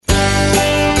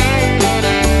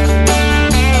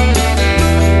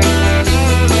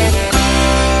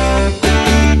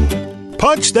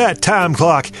Punch that time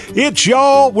clock. It's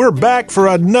y'all. We're back for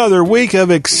another week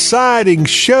of exciting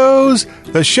shows.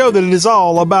 The show that is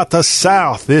all about the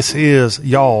South. This is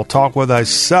Y'all Talk with a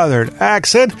Southern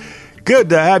Accent. Good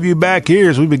to have you back here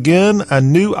as we begin a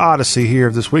new odyssey here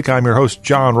this week. I'm your host,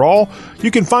 John Rawl. You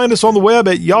can find us on the web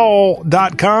at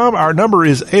y'all.com. Our number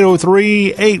is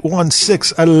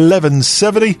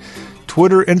 803-816-1170.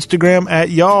 Twitter, Instagram at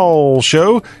Y'all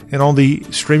Show, and on the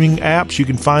streaming apps you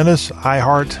can find us,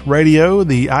 iHeartRadio,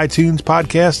 the iTunes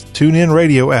podcast, TuneIn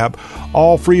Radio app,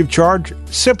 all free of charge.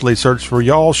 Simply search for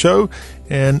Y'all Show,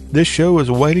 and this show is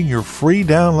awaiting your free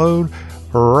download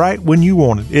right when you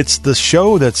want it. It's the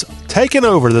show that's taken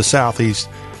over the Southeast.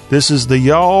 This is the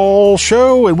Y'all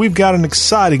Show, and we've got an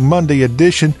exciting Monday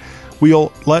edition.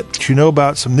 We'll let you know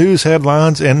about some news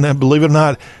headlines, and believe it or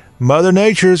not, Mother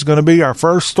Nature is going to be our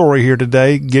first story here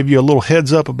today. Give you a little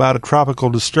heads up about a tropical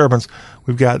disturbance.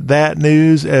 We've got that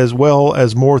news as well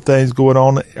as more things going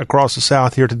on across the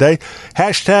South here today.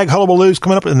 Hashtag Hullabaloo's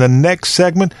coming up in the next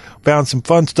segment. Found some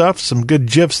fun stuff, some good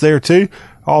GIFs there too.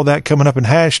 All that coming up in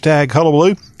hashtag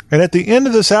Hullabaloo. And at the end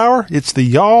of this hour, it's the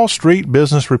Y'all Street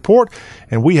Business Report,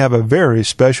 and we have a very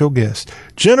special guest.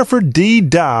 Jennifer D.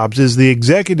 Dobbs is the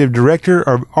Executive Director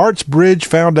of Arts Bridge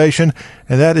Foundation,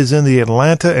 and that is in the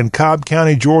Atlanta and Cobb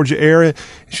County, Georgia area.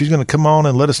 She's going to come on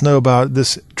and let us know about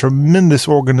this tremendous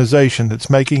organization that's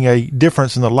making a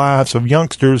difference in the lives of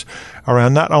youngsters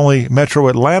around not only Metro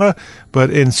Atlanta, but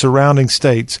in surrounding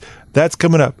states. That's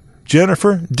coming up.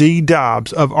 Jennifer D.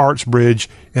 Dobbs of Arts Bridge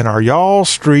in our Y'all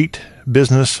Street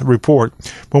Business Report.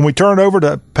 When we turn over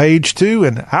to page 2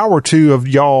 and hour 2 of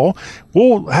Y'all,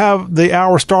 we'll have the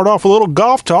hour start off with a little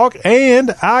golf talk,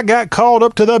 and I got called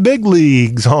up to the big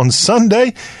leagues on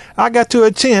Sunday. I got to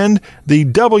attend the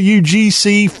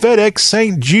WGC FedEx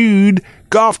St. Jude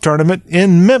golf tournament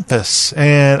in Memphis,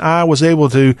 and I was able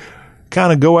to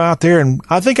kind of go out there, and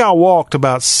I think I walked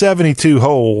about 72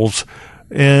 holes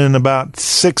in about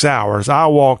 6 hours. I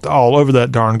walked all over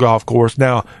that darn golf course.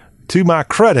 Now, to my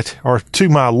credit, or to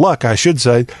my luck, I should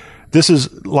say, this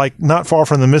is like not far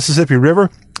from the Mississippi River,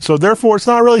 so therefore it's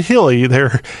not really hilly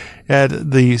there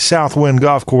at the Southwind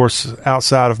Golf Course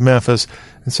outside of Memphis.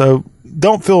 And so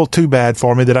don't feel too bad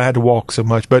for me that I had to walk so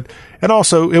much. And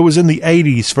also, it was in the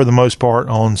 80s for the most part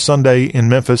on Sunday in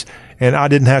Memphis, and I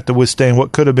didn't have to withstand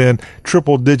what could have been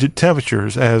triple-digit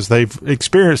temperatures as they've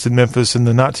experienced in Memphis in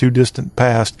the not-too-distant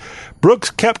past. Brooks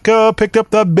Koepka picked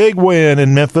up the big win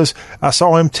in Memphis. I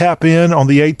saw him tap in on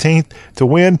the 18th to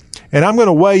win, and I'm going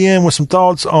to weigh in with some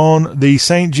thoughts on the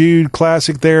St. Jude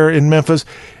Classic there in Memphis,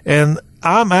 and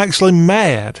I'm actually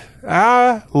mad.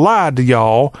 I lied to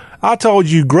y'all. I told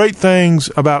you great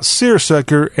things about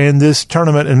Searsucker and this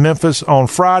tournament in Memphis on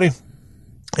Friday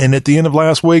and at the end of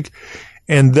last week,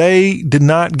 and they did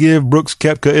not give Brooks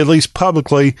Koepka, at least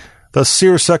publicly, the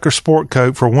Searsucker sport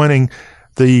coat for winning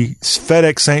the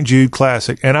FedEx St. Jude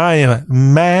Classic. And I am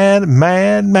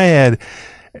mad.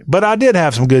 But I did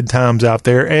have some good times out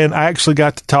there, and I actually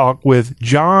got to talk with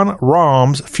Jon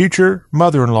Rahm's future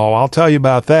mother-in-law. I'll tell you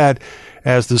about that,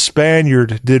 as the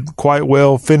Spaniard did quite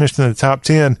well, finished in the top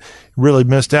 10, really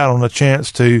missed out on a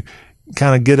chance to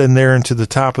kind of get in there into the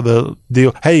top of the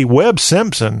deal. Hey, Webb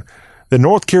Simpson, the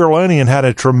North Carolinian, had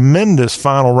a tremendous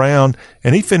final round,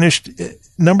 and he finished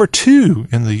number 2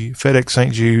 in the FedEx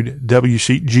St. Jude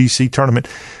WGC tournament.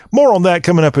 More on that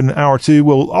coming up in hour 2.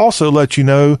 We'll also let you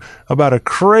know about a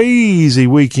crazy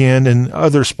weekend in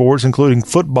other sports, including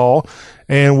football,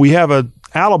 and we have a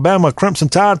Alabama Crimson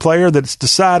Tide player that's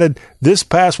decided this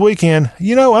past weekend,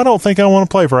 I don't think I want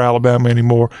to play for Alabama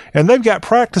anymore. And they've got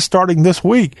practice starting this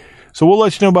week. So we'll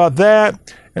let you know about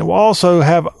that. And we'll also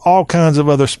have all kinds of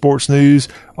other sports news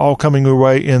all coming your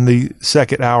way in the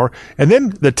second hour. And then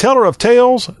the teller of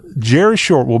tales, Jerry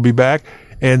Short, will be back.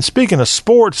 And speaking of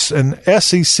sports and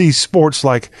SEC sports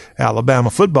like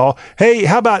Alabama football, hey,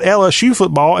 how about LSU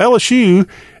football? LSU,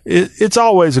 it's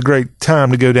always a great time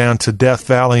to go down to Death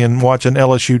Valley and watch an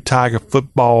LSU Tiger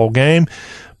football game.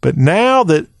 But now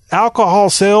that alcohol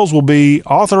sales will be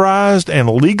authorized and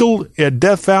legal at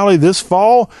Death Valley this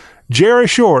fall, Jerry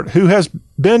Short, who has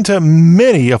been to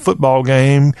many a football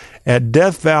game at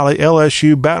Death Valley,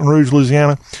 LSU, Baton Rouge,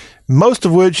 Louisiana, most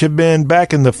of which have been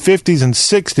back in the 50s and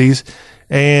 60s,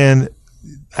 and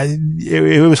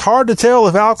it was hard to tell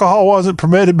if alcohol wasn't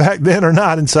permitted back then or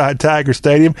not inside Tiger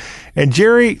Stadium. And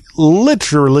Jerry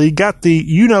literally got the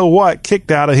you-know-what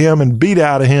kicked out of him and beat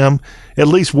out of him at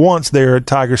least once there at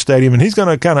Tiger Stadium. And he's going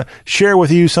to kind of share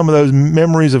with you some of those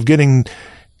memories of getting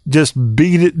just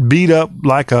beat up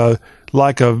like a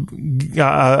like purple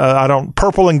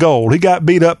and gold. He got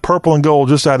beat up purple and gold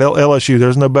just at LSU.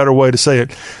 There's no better way to say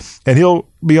it. And he'll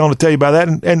be on to tell you about that.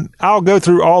 And I'll go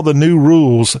through all the new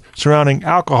rules surrounding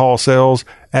alcohol sales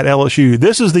at LSU.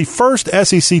 This is the first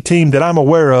SEC team that I'm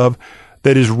aware of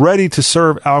that is ready to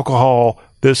serve alcohol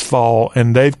this fall,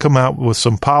 and they've come out with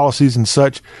some policies and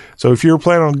such. So if you're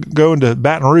planning on going to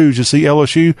Baton Rouge to see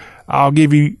LSU, I'll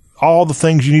give you all the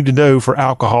things you need to know for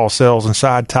alcohol sales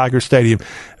inside Tiger Stadium.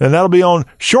 And that'll be on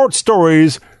Short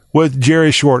Stories with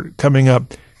Jerry Short coming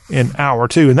up in hour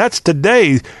 2. And that's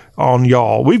today on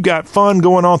Y'all. We've got fun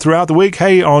going on throughout the week.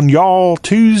 Hey, on Y'all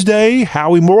Tuesday,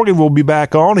 Howie Morgan will be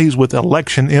back on. He's with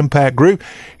Election Impact Group.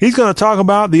 He's going to talk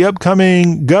about the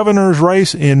upcoming governor's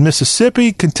race in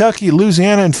Mississippi, Kentucky,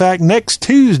 Louisiana. In fact, next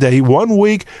Tuesday, 1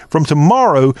 week from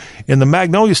tomorrow in the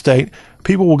Magnolia State,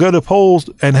 people will go to polls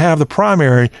and have the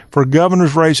primary for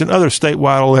governor's race and other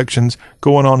statewide elections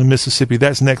going on in Mississippi.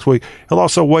 That's next week. He'll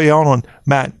also weigh on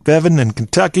Matt Bevin in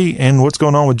Kentucky and what's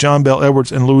going on with John Bel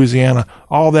Edwards in Louisiana.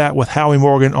 All that with Howie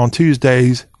Morgan on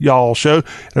Tuesday's Y'all Show.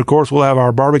 And, of course, we'll have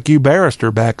our barbecue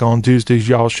barrister back on Tuesday's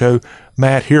Y'all Show,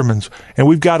 Matt Heermans. And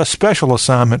we've got a special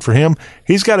assignment for him.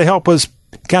 He's got to help us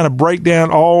kind of break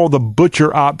down all the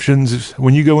butcher options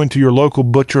when you go into your local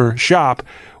butcher shop.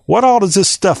 What all does this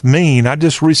stuff mean? I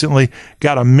just recently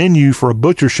got a menu for a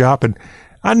butcher shop, and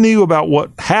I knew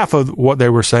about half of what they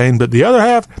were saying, but the other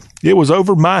half, it was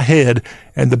over my head,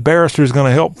 and the barrister is going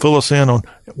to help fill us in on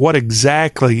what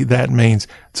exactly that means.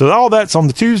 So all that's on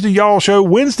the Tuesday Y'all Show.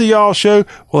 Wednesday Y'all Show,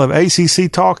 we'll have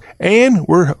ACC talk, and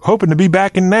we're hoping to be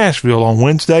back in Nashville on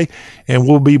Wednesday, and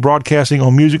we'll be broadcasting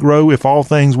on Music Row if all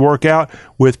things work out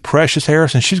with Precious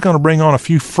Harris, and she's going to bring on a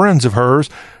few friends of hers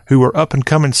who are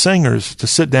up-and-coming singers to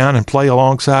sit down and play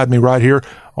alongside me right here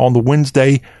on the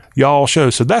Wednesday Y'all Show.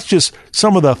 So that's just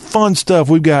some of the fun stuff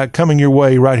we've got coming your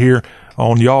way right here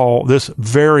on Y'all this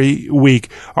very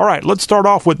week. All right, let's start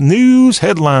off with news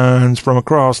headlines from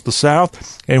across the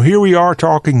South. And here we are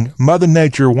talking Mother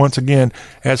Nature once again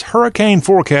as hurricane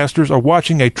forecasters are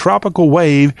watching a tropical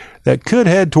wave that could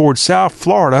head towards South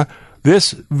Florida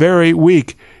this very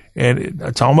week. And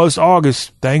it's almost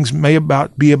August. Things may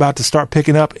be about to start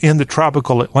picking up in the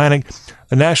tropical Atlantic.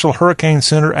 The National Hurricane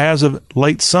Center, as of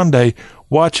late Sunday,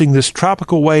 watching this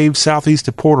tropical wave southeast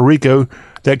of Puerto Rico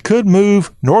that could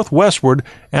move northwestward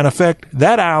and affect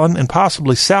that island and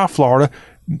possibly South Florida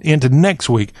into next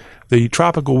week. The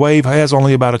tropical wave has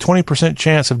only about a 20%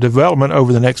 chance of development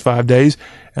over the next 5 days,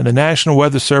 and the National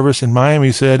Weather Service in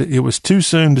Miami said it was too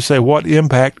soon to say what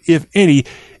impact, if any,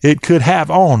 it could have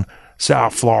on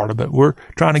South Florida. But we're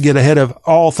trying to get ahead of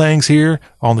all things here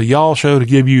on the Y'all Show to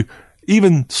give you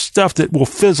even stuff that will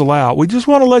fizzle out. We just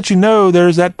want to let you know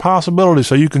there's that possibility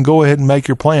so you can go ahead and make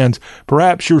your plans.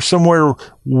 Perhaps you're somewhere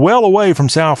well away from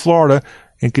South Florida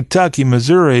in Kentucky,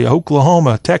 Missouri,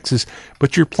 Oklahoma, Texas,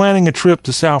 but you're planning a trip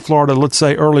to South Florida, let's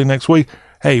say early next week.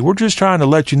 Hey, we're just trying to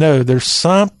let you know there's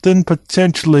something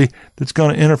potentially that's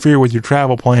going to interfere with your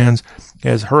travel plans,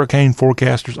 as hurricane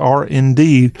forecasters are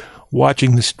indeed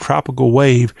watching this tropical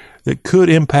wave that could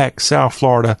impact South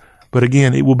Florida. But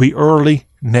again, it will be early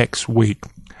next week.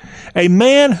 A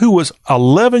man who was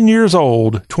 11 years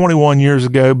old 21 years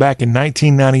ago, back in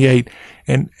 1998,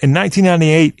 and in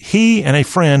 1998, he and a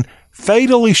friend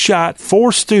fatally shot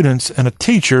 4 students and a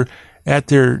teacher at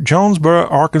their Jonesboro,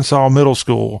 Arkansas middle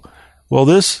school. Well,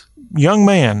 this young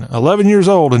man, 11 years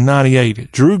old in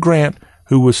 98, Drew Grant,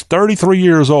 who was 33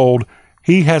 years old,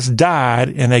 he has died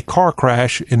in a car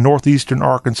crash in northeastern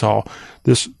Arkansas.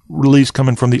 This release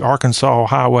coming from the Arkansas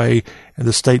Highway and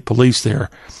the state police there.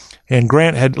 And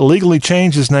Grant had illegally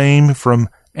changed his name from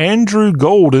Andrew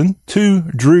Golden to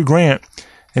Drew Grant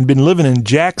and been living in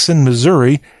Jackson,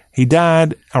 Missouri. He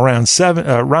died around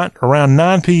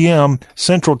 9 p.m.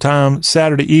 Central Time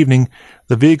Saturday evening.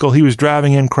 The vehicle he was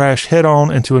driving in crashed head-on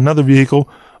into another vehicle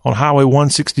on Highway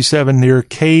 167 near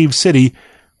Cave City,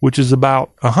 which is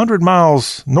about 100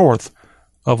 miles north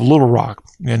of Little Rock.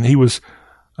 And he was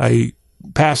a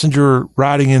passenger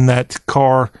riding in that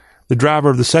car. The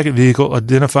driver of the second vehicle,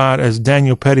 identified as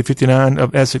Daniel Petty, 59,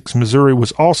 of Essex, Missouri,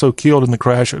 was also killed in the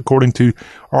crash, according to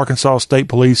Arkansas State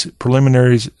Police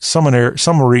preliminary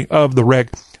summary of the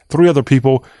wreck. 3 other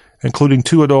people, including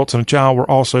 2 adults and a child, were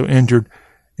also injured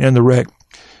in the wreck.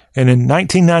 And in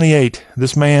 1998,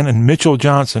 this man and Mitchell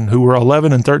Johnson, who were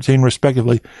 11 and 13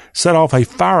 respectively, set off a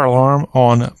fire alarm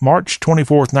on March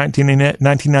 24th,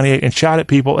 1998, and shot at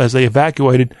people as they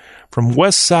evacuated from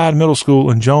West Side Middle School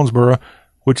in Jonesboro,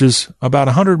 which is about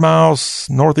 100 miles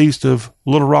northeast of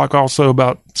Little Rock, also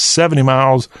about 70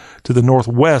 miles to the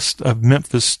northwest of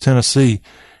Memphis, Tennessee.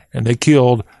 And they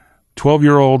killed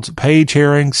 12-year-olds Paige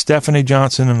Herring, Stephanie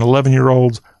Johnson, and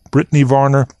 11-year-olds Brittany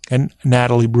Varner and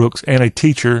Natalie Brooks, and a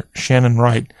teacher, Shannon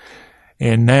Wright.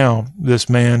 And now this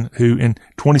man who in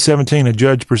 2017, a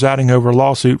judge presiding over a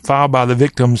lawsuit filed by the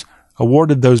victims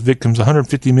awarded those victims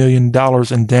 $150 million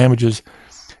in damages.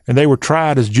 And they were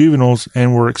tried as juveniles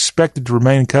and were expected to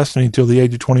remain in custody until the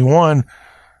age of 21,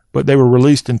 but they were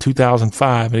released in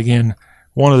 2005. And again,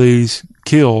 one of these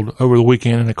killed over the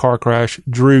weekend in a car crash,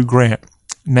 Drew Grant,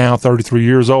 now 33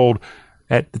 years old.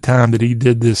 At the time that he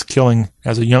did this killing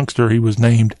as a youngster, he was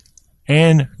named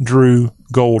Andrew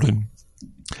Golden.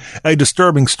 A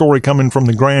disturbing story coming from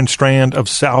the Grand Strand of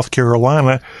South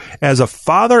Carolina, as a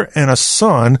father and a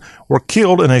son were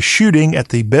killed in a shooting at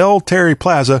the Bell Terry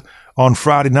Plaza on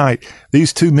Friday night.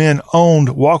 These two men owned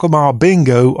Walk-A-Mile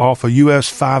Bingo off of US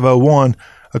 501,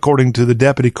 according to the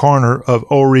deputy coroner of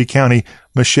Horry County,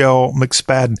 Michelle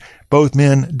McSpadden. Both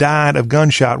men died of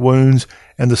gunshot wounds,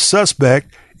 and the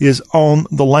suspect is on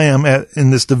the lam in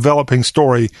this developing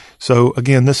story. So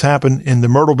again, this happened in the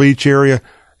Myrtle Beach area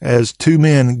as two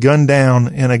men gunned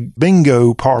down in a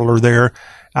bingo parlor there.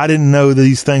 I didn't know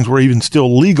these things were even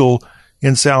still legal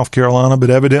in South Carolina, but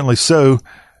evidently so.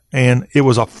 And it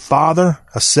was a father,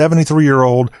 a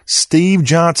 73-year-old Steve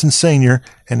Johnson Sr.,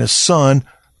 and his son,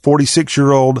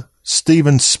 46-year-old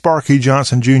Stephen Sparky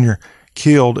Johnson Jr.,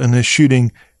 killed in this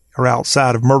shooting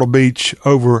outside of Myrtle Beach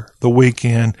over the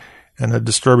weekend. And a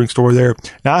disturbing story there.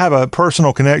 Now, I have a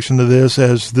personal connection to this,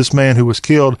 as this man who was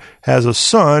killed has a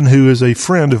son who is a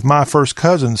friend of my first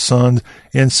cousin's son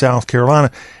in South Carolina.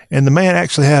 And the man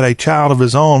actually had a child of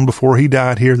his own before he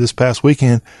died here this past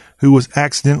weekend, who was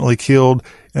accidentally killed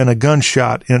in a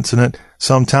gunshot incident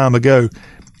some time ago.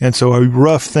 And so a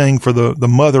rough thing for the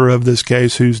mother of this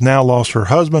case, who's now lost her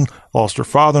husband, lost her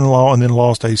father-in-law, and then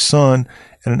lost a son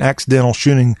in an accidental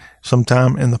shooting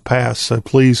sometime in the past. So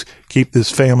please keep this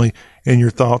family in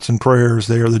your thoughts and prayers.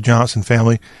 They are the Johnson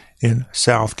family in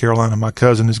South Carolina. My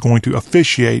cousin is going to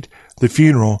officiate the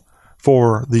funeral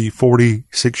for the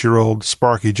 46-year-old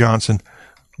Sparky Johnson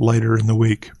later in the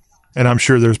week. And I'm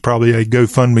sure there's probably a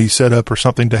GoFundMe set up or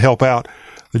something to help out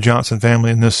the Johnson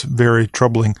family in this very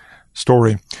troubling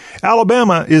story.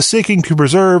 Alabama is seeking to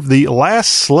preserve the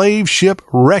last slave ship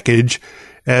wreckage,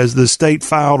 as the state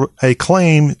filed a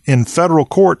claim in federal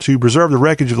court to preserve the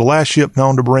wreckage of the last ship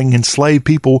known to bring enslaved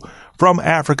people from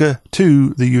Africa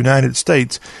to the United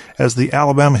States, as the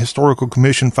Alabama Historical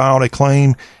Commission filed a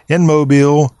claim in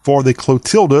Mobile for the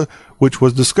Clotilda, which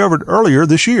was discovered earlier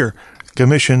this year. The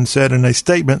commission said in a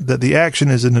statement that the action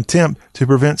is an attempt to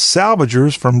prevent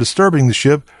salvagers from disturbing the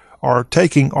ship or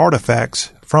taking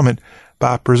artifacts from it.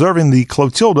 By preserving the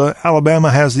Clotilda, Alabama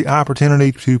has the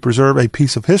opportunity to preserve a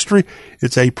piece of history.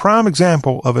 It's a prime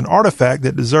example of an artifact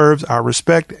that deserves our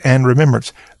respect and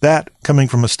remembrance. That coming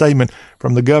from a statement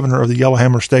from the governor of the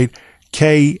Yellowhammer State,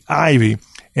 Kay Ivey.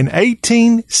 In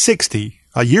 1860,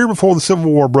 a year before the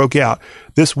Civil War broke out,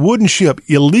 this wooden ship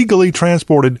illegally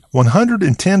transported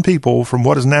 110 people from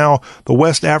what is now the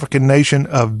West African nation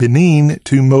of Benin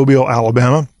to Mobile,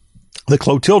 Alabama. The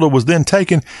Clotilda was then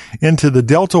taken into the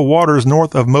Delta waters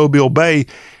north of Mobile Bay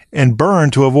and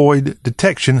burned to avoid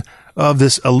detection of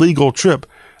this illegal trip.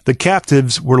 The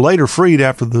captives were later freed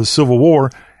after the Civil War,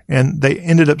 and they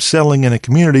ended up settling in a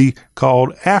community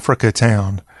called Africa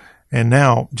Town. And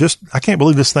now, I can't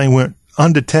believe this thing went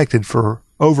undetected for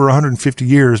over 150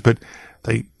 years, but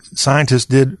scientists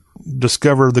did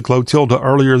discover the Clotilda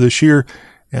earlier this year.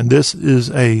 And this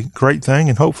is a great thing,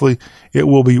 and hopefully it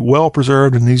will be well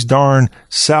preserved, and these darn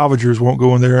salvagers won't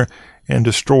go in there and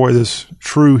destroy this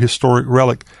true historic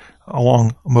relic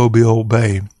along Mobile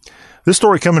Bay. This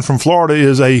story coming from Florida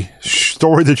is a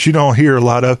story that you don't hear a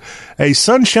lot of. A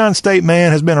Sunshine State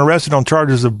man has been arrested on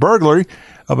charges of burglary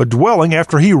of a dwelling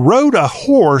after he rode a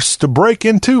horse to break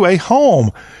into a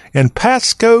home in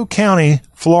Pasco County,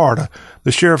 Florida.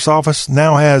 The sheriff's office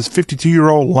now has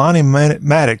 52-year-old Lonnie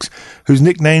Maddox, who's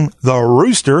nicknamed the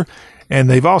Rooster, and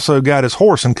they've also got his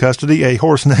horse in custody, a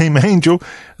horse named Angel.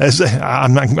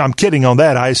 I'm kidding on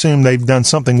that. I assume they've done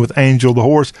something with Angel the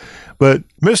horse. But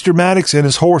Mr. Maddox and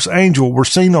his horse Angel were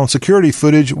seen on security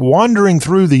footage wandering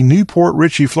through the Newport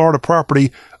Richey, Florida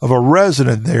property of a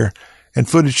resident there. And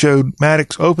footage showed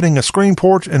Maddox opening a screen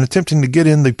porch and attempting to get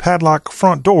in the padlocked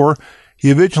front door. He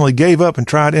eventually gave up and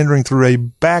tried entering through a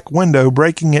back window,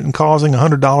 breaking it and causing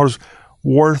 $100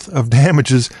 worth of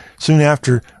damages. Soon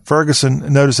after,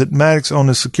 Ferguson noticed that Maddox on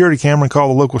his security camera and called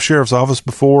the local sheriff's office.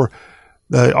 Before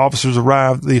the officers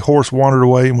arrived, the horse wandered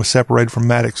away and was separated from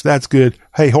Maddox. That's good.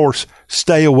 Hey, horse,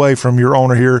 stay away from your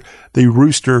owner here, the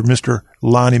Rooster, Mr.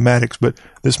 Lonnie Maddox. But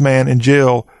this man in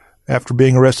jail after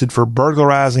being arrested for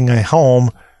burglarizing a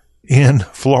home in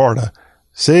Florida.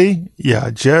 See, you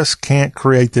just can't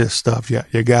create this stuff.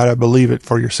 You got to believe it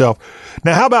for yourself.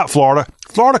 Now, how about Florida?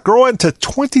 Florida growing to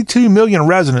 22 million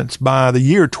residents by the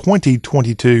year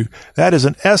 2022. That is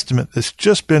an estimate that's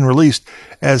just been released,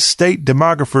 as state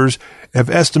demographers have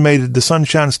estimated the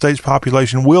Sunshine State's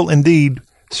population will indeed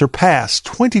surpass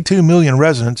 22 million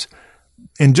residents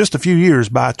in just a few years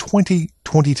by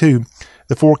 2022.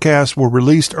 The forecasts were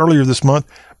released earlier this month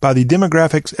by the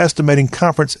Demographics Estimating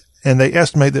Conference, and they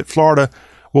estimate that Florida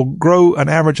will grow an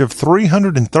average of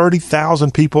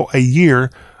 330,000 people a year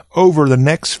over the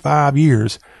next 5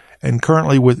 years. And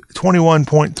currently, with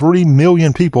 21.3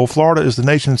 million people, Florida is the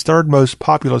nation's third most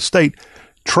populous state,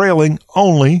 trailing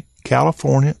only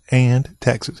California and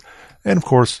Texas. And of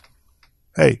course,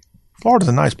 hey, Florida's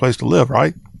a nice place to live,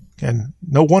 right? And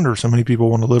no wonder so many people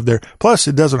want to live there. Plus,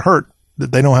 it doesn't hurt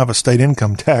that they don't have a state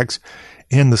income tax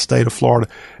in the state of Florida.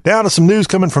 Down to some news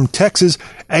coming from Texas.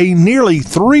 A nearly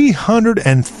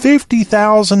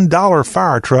 $350,000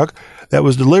 fire truck that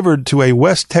was delivered to a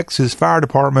West Texas fire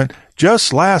department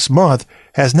just last month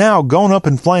has now gone up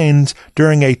in flames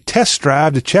during a test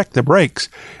drive to check the brakes.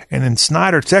 And in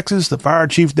Snyder, Texas, the fire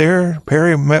chief there,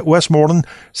 Perry Westmoreland,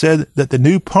 said that the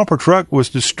new pumper truck was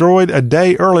destroyed a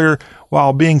day earlier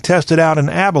while being tested out in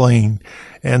Abilene.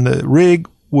 And the rig,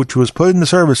 which was put into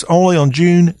service only on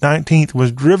June 19th,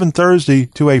 was driven Thursday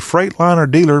to a Freightliner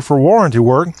dealer for warranty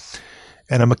work.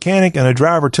 And a mechanic and a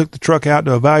driver took the truck out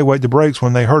to evaluate the brakes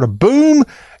when they heard a boom,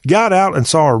 got out and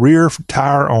saw a rear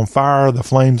tire on fire. The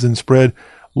flames then spread.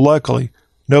 Luckily,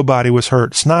 nobody was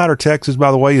hurt. Snyder, Texas,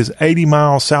 by the way, is 80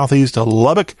 miles southeast of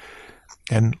Lubbock.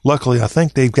 And luckily, I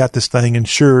think they've got this thing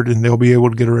insured and they'll be able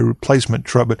to get a replacement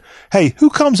truck. But hey, who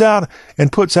comes out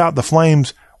and puts out the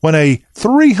flames when a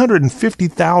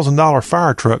 $350,000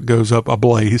 fire truck goes up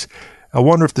ablaze? I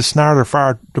wonder if the Snyder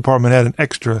Fire Department had an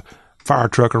extra fire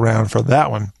truck around for that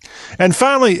one. And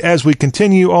finally, as we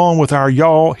continue on with our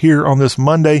y'all here on this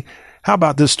Monday, how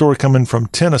about this story coming from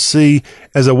Tennessee?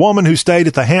 As a woman who stayed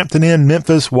at the Hampton Inn,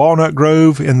 Memphis, Walnut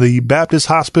Grove in the Baptist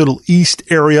Hospital East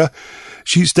area,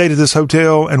 she stayed at this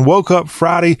hotel and woke up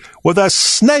Friday with a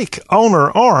snake on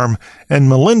her arm. And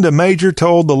Melinda Major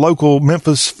told the local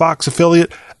Memphis Fox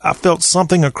affiliate, "I felt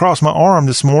something across my arm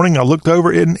this morning. I looked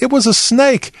over it and it was a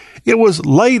snake. It was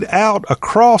laid out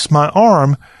across my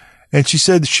arm." And she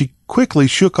said she quickly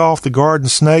shook off the garden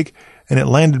snake and it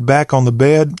landed back on the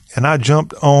bed. And I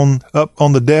jumped up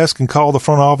on the desk and called the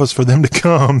front office for them to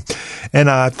come. And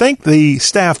I think the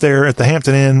staff there at the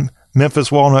Hampton Inn,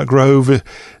 Memphis, Walnut Grove,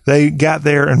 they got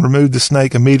there and removed the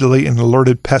snake immediately and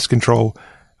alerted pest control.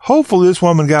 Hopefully this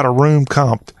woman got a room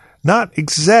comped. Not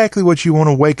exactly what you want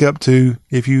to wake up to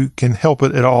if you can help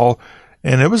it at all.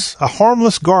 And it was a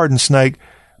harmless garden snake,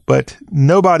 but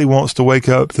nobody wants to wake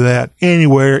up to that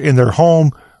anywhere in their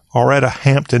home or at a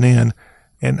Hampton Inn.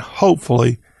 And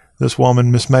hopefully this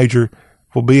woman, Miss Major,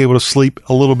 will be able to sleep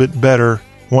a little bit better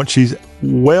once she's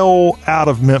well out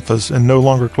of Memphis and no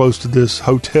longer close to this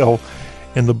hotel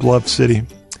in the Bluff City.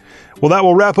 Well, that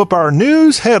will wrap up our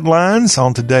news headlines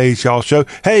on today's Y'all Show.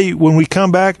 Hey, when we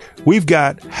come back, we've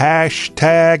got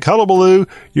hashtag Hullabaloo.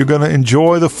 You're going to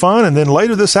enjoy the fun. And then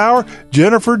later this hour,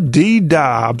 Jennifer D.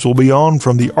 Dobbs will be on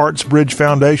from the Arts Bridge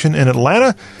Foundation in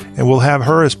Atlanta, and we'll have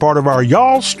her as part of our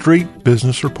Y'all Street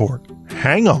Business Report.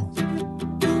 Hang on.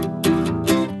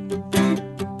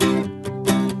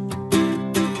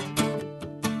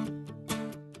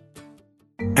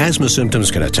 Asthma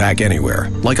symptoms can attack anywhere,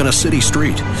 like on a city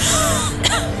street.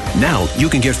 Now, you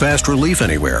can get fast relief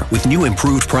anywhere with new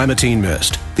improved Primatene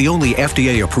Mist, the only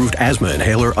FDA-approved asthma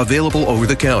inhaler available over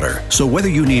the counter. So whether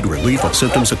you need relief of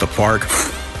symptoms at the park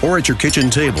or at your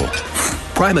kitchen table,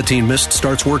 Primatene Mist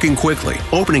starts working quickly,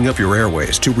 opening up your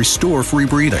airways to restore free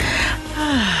breathing.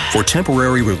 For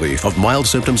temporary relief of mild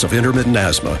symptoms of intermittent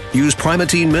asthma, use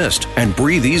Primatene Mist and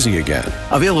breathe easy again.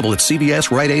 Available at CVS,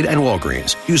 Rite Aid, and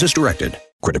Walgreens. Use as directed.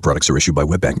 Credit products are issued by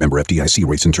WebBank, member FDIC.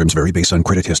 Rates and terms vary based on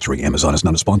credit history. Amazon is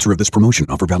not a sponsor of this promotion.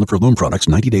 Offer valid for loan products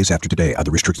 90 days after today. Other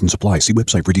restrictions apply. See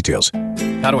website for details.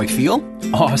 How do I feel?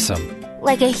 Awesome.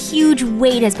 Like a huge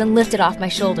weight has been lifted off my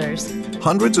shoulders.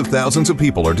 Hundreds of thousands of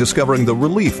people are discovering the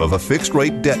relief of a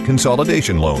fixed-rate debt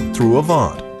consolidation loan through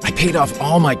Avant. I paid off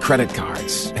all my credit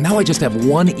cards, and now I just have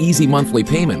one easy monthly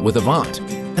payment with Avant.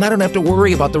 And I don't have to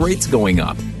worry about the rates going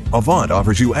up. Avant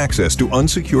offers you access to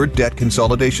unsecured debt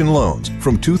consolidation loans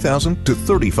from $2,000 to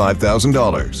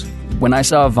 $35,000. When I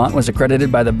saw Avant was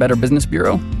accredited by the Better Business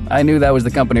Bureau, I knew that was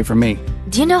the company for me.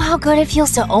 Do you know how good it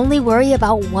feels to only worry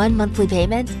about one monthly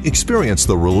payment? Experience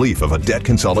the relief of a debt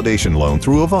consolidation loan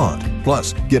through Avant.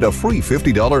 Plus, get a free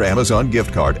 $50 Amazon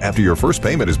gift card after your first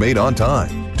payment is made on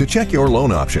time. To check your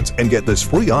loan options and get this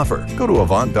free offer, go to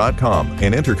Avant.com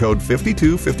and enter code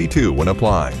 5252 when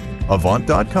applying.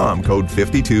 Avant.com, code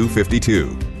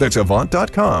 5252. That's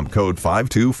Avant.com, code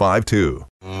 5252.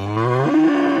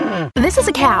 This is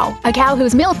a cow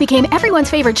whose milk became everyone's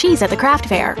favorite cheese at the craft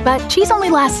fair. But cheese only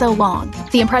lasts so long.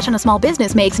 The impression a small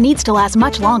business makes needs to last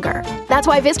much longer. That's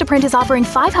why Vistaprint is offering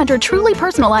 500 truly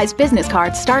personalized business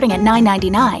cards starting at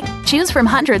 $9.99. Choose from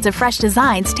hundreds of fresh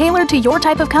designs tailored to your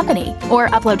type of company, or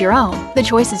upload your own. The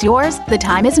choice is yours. The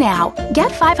time is now.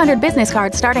 Get 500 business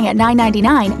cards starting at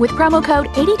 $9.99 with promo code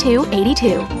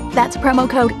 8282. That's promo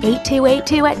code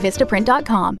 8282 at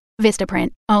Vistaprint.com.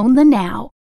 Vistaprint. Own the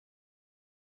now.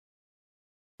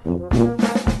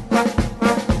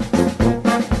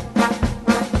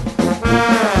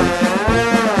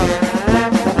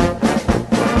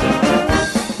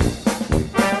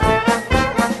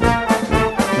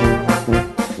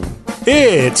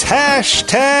 It's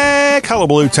hashtag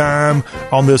Hullabaloo time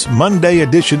on this Monday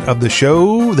edition of the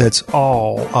show that's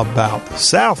all about the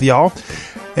South, y'all.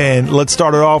 And let's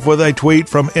start it off with a tweet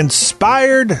from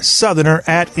Inspired Southerner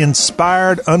at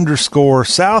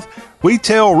Inspired_South. We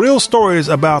tell real stories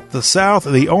about the South.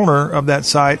 The owner of that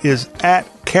site is at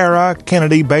Kara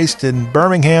Kennedy, based in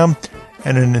Birmingham,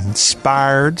 and an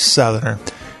inspired Southerner.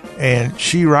 And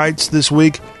she writes this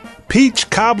week,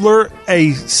 peach cobbler,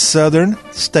 a Southern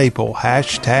staple.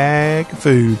 Hashtag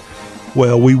food.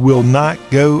 Well, we will not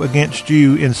go against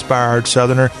you, inspired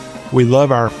Southerner. We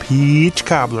love our peach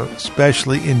cobbler,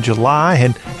 especially in July.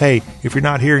 And hey, if you're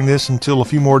not hearing this until a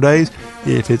few more days,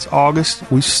 if it's August,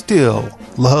 we still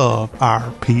love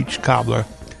our peach cobbler.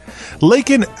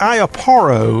 Lakin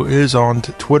Iaparo is on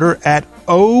Twitter at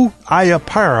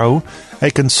Iaparo,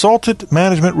 a consultant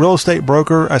management real estate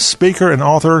broker, a speaker and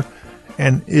author,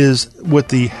 and is with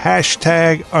the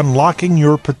hashtag unlocking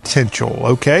your potential.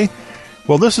 Okay.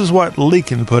 Well, this is what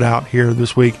Lakin put out here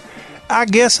this week. I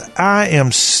guess I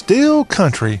am still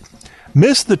country.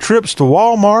 Missed the trips to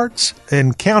Walmart's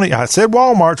and county. I said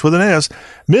Walmart's with an S.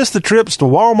 Missed the trips to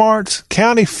Walmart's,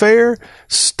 county fair,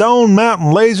 Stone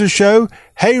Mountain Laser Show,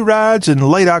 hay rides in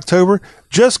late October,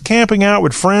 just camping out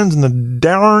with friends in the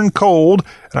darn cold.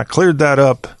 And I cleared that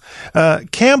up.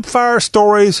 Campfire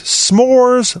stories,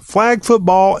 s'mores, flag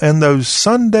football, and those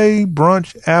Sunday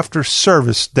brunch after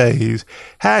service days.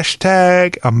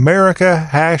 Hashtag America,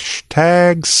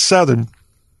 hashtag Southern.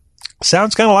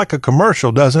 Sounds kind of like a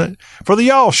commercial, doesn't it? For the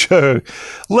Y'all Show.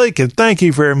 Lincoln, thank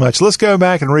you very much. Let's go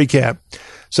back and recap.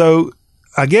 So,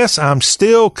 I guess I'm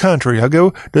still country. I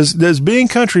go, does being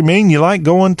country mean you like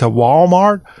going to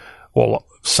Walmart? Well,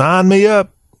 sign me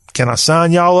up. Can I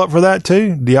sign y'all up for that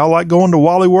too? Do y'all like going to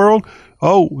Wally World?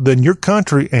 Oh, then you're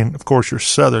country, and of course you're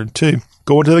Southern too.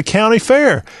 Going to the county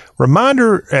fair.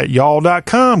 Reminder at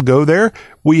y'all.com. Go there.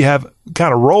 We have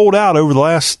kind of rolled out over the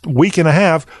last week and a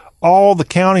half all the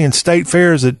county and state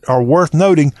fairs that are worth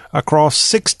noting across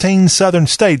 16 southern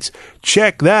states.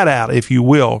 Check that out, if you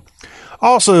will.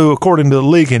 Also, according to the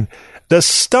Legan, the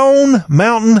Stone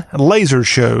Mountain Laser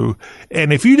Show.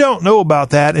 And if you don't know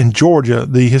about that in Georgia,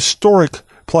 the historic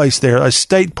place there, a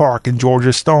state park in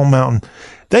Georgia, Stone Mountain,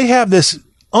 they have this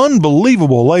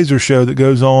unbelievable laser show that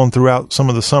goes on throughout some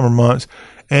of the summer months.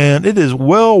 And it is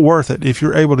well worth it if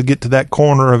you're able to get to that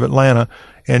corner of Atlanta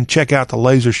and check out the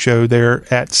laser show there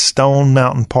at Stone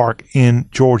Mountain Park in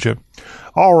Georgia.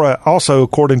 All right. Also,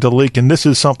 according to Leakin, this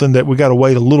is something that we got to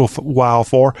wait a little while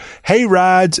for. Hay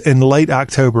rides in late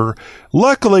October.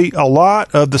 Luckily, a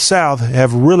lot of the South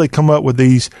have really come up with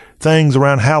these things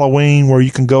around Halloween where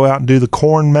you can go out and do the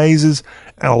corn mazes.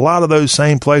 And a lot of those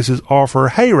same places offer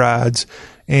hay rides.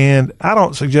 And I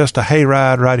don't suggest a hay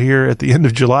ride right here at the end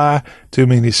of July. Too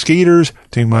many skeeters,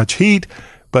 too much heat.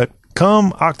 But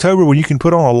come October, when you can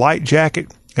put on a light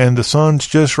jacket and the sun's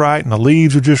just right and the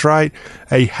leaves are just right,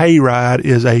 a hay ride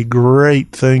is a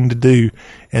great thing to do.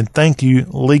 And thank you,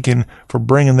 Leakin, for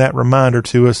bringing that reminder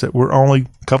to us that we're only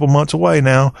a couple months away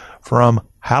now from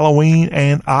Halloween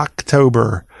and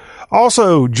October.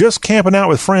 Also, just camping out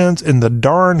with friends in the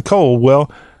darn cold.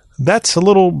 Well, that's a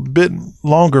little bit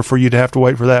longer for you to have to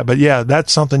wait for that. But yeah,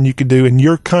 that's something you could do in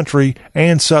your country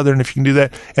and Southern if you can do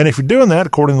that. And if you're doing that,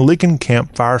 according to Leakin,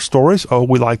 campfire stories. Oh,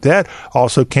 we like that.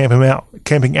 Also, camping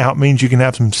out means you can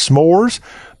have some s'mores.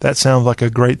 That sounds like a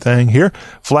great thing here.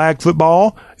 Flag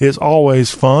football is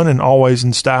always fun and always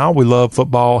in style. We love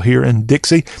football here in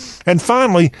Dixie. And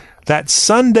finally, that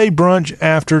Sunday brunch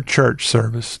after church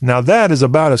service. Now that is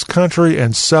about as country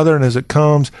and Southern as it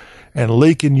comes. And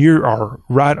Leakin, you are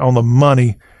right on the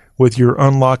money with your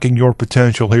unlocking your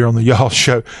potential here on the Y'all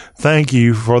Show. Thank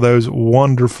you for those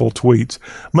wonderful tweets.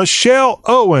 Michelle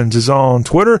Owens is on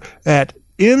Twitter at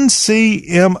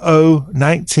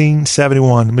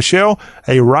NCMO1971. Michelle,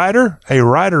 a writer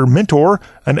mentor,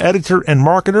 an editor and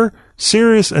marketer,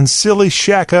 serious and silly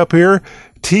shack up here,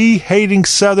 tea-hating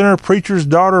Southerner, preacher's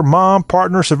daughter, mom,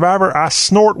 partner, survivor. I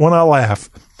snort when I laugh.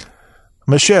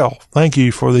 Michelle, thank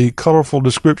you for the colorful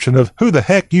description of who the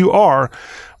heck you are.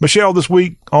 Michelle, this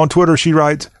week on Twitter, she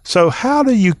writes, so how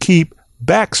do you keep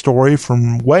backstory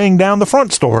from weighing down the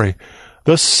front story?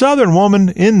 The Southern woman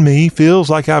in me feels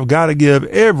like I've got to give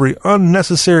every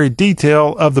unnecessary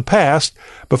detail of the past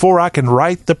before I can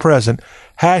write the present.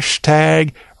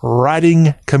 Hashtag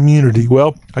writing community.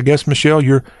 Well, I guess, Michelle,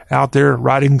 you're out there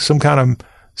writing some kind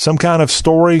of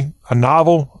story, a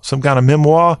novel, some kind of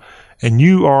memoir, and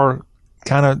you are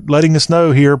kind of letting us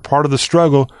know here part of the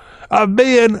struggle of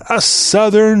being a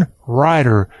Southern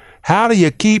writer. How do you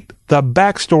keep the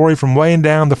backstory from weighing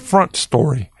down the front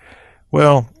story?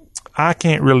 Well, I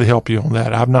can't really help you on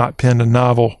that. I've not penned a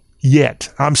novel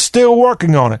yet. I'm still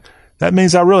working on it. That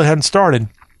means I really hadn't started.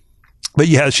 But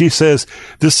yeah, she says,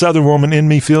 this Southern woman in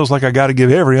me feels like I got to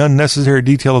give every unnecessary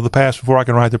detail of the past before I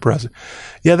can write the present.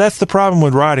 Yeah, that's the problem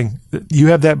with writing. You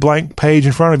have that blank page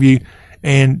in front of you,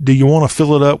 and do you want to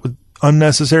fill it up with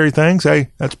unnecessary things? Hey,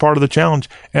 that's part of the challenge.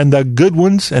 And the good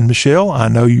ones, and Michelle, I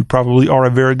know you probably are a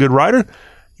very good writer.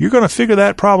 You're going to figure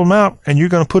that problem out, and you're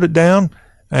going to put it down,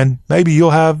 and maybe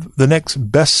you'll have the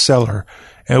next bestseller.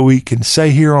 And we can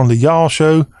say here on the Y'all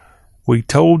Show, we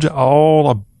told you all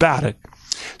about it.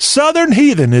 Southern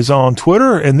Heathen is on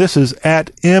Twitter, and this is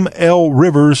at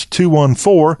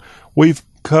MLRivers214. We've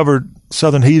covered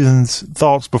Southern Heathen's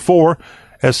thoughts before,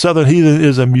 as Southern Heathen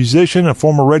is a musician, a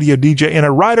former radio DJ, and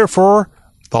a writer for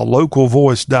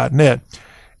thelocalvoice.net.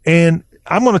 And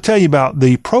I'm going to tell you about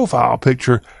the profile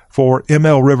picture for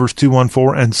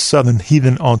MLRivers214 and Southern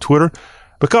Heathen on Twitter,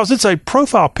 because it's a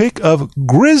profile pic of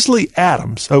Grizzly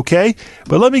Adams, okay?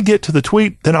 But let me get to the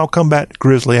tweet, then I'll come back to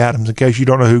Grizzly Adams in case you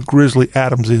don't know who Grizzly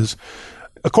Adams is.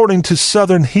 According to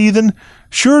Southern Heathen,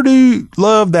 sure do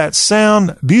love that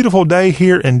sound. Beautiful day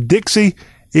here in Dixie.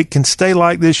 It can stay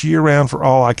like this year-round for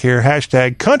all I care.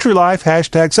 Hashtag country life,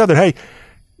 hashtag Southern. Hey,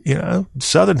 you know,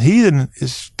 Southern Heathen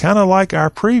is kind of like our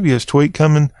previous tweet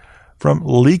coming from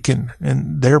Leakin,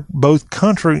 and they're both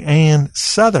country and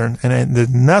Southern, and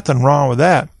there's nothing wrong with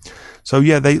that. So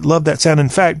yeah, they love that sound. In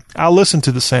fact, I listened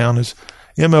to the sound as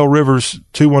ML Rivers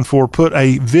 214 put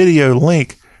a video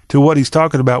link to what he's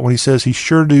talking about when he says he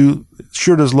sure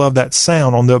does love that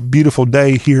sound on the beautiful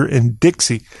day here in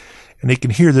Dixie, and he can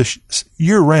hear this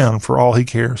year round for all he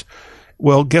cares.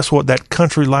 Well, guess what? That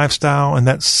country lifestyle and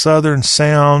that Southern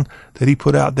sound that he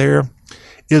put out there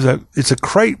it's a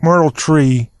crepe myrtle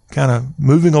tree kind of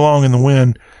moving along in the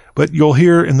wind, but you'll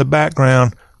hear in the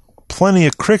background plenty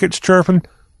of crickets chirping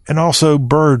and also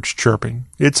birds chirping.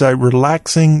 It's a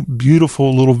relaxing,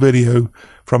 beautiful little video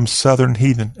from Southern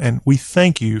Heathen, and we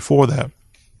thank you for that.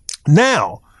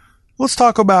 Now, let's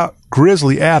talk about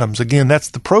Grizzly Adams. Again,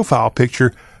 that's the profile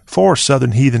picture for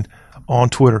Southern Heathen on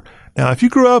Twitter. Now, if you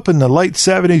grew up in the late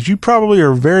 70s, you probably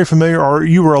are very familiar, or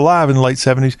you were alive in the late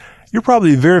 70s, you're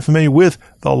probably very familiar with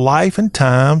the life and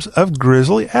times of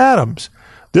Grizzly Adams.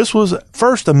 This was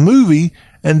first a movie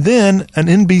and then an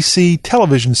NBC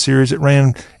television series that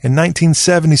ran in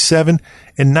 1977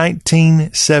 and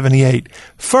 1978.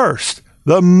 First,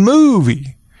 the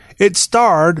movie. It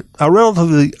starred a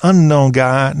relatively unknown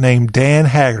guy named Dan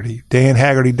Haggerty. Dan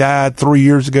Haggerty died 3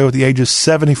 years ago at the age of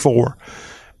 74.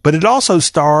 But it also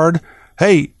starred,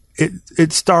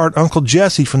 it starred Uncle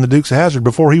Jesse from the Dukes of Hazzard.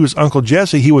 Before he was Uncle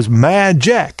Jesse, he was Mad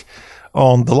Jack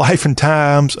on the life and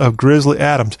times of Grizzly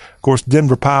Adams. Of course,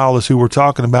 Denver Powell is who we're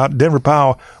talking about. Denver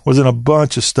Powell was in a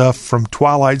bunch of stuff from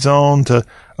Twilight Zone to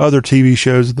other TV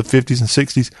shows of the 50s and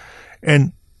 60s.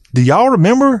 And do y'all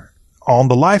remember on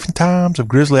the life and times of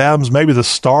Grizzly Adams, maybe the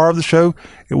star of the show?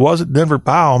 It wasn't Denver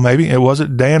Powell, maybe. It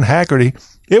wasn't Dan Haggerty.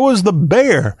 It was the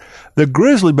bear, the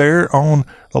grizzly bear on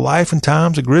the life and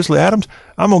times of Grizzly Adams.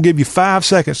 I'm going to give you 5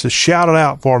 seconds to shout it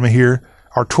out for me here,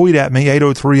 or tweet at me,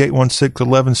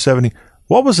 803-816-1170.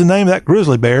 What was the name of that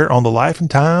grizzly bear on the life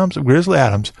and times of Grizzly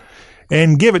Adams?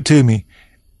 And give it to me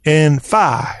in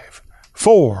 5,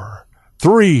 4,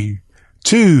 3,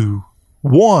 2,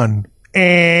 1,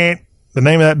 and the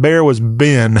name of that bear was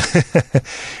Ben.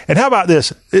 And how about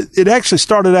this? It actually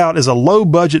started out as a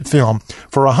low-budget film.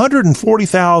 For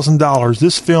 $140,000,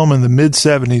 this film in the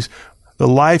mid-'70s, The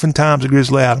Life and Times of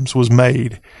Grizzly Adams, was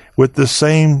made with the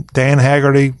same Dan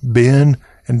Haggerty, Ben,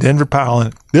 and Denver Powell in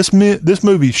it. This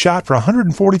movie shot for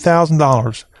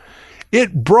 $140,000.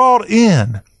 It brought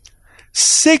in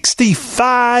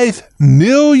 $65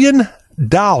 million,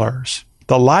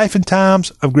 the life and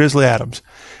times of Grizzly Adams.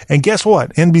 And guess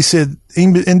what?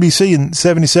 NBC in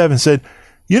 77 said,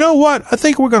 you know what? I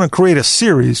think we're going to create a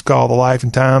series called The Life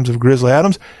and Times of Grizzly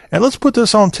Adams, and let's put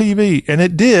this on TV. And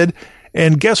it did.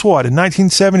 And guess what? In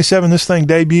 1977, this thing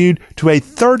debuted to a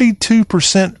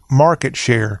 32% market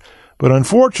share. But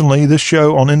unfortunately, this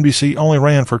show on NBC only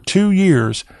ran for 2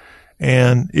 years.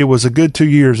 And it was a good 2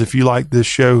 years if you like this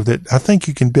show that I think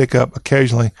you can pick up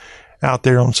occasionally out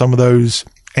there on some of those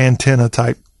antenna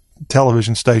type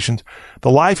television stations. The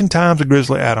Life and Times of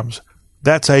Grizzly Adams.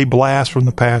 That's a blast from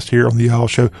the past here on the Y'all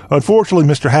Show. Unfortunately,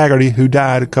 Mr. Haggerty, who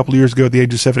died a couple of years ago at the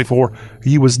age of 74,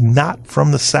 he was not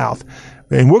from the South.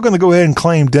 And we're going to go ahead and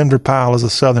claim Denver Pyle as a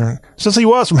Southerner, since he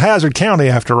was from Hazard County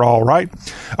after all, right?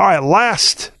 All right,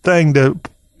 last thing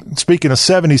speaking of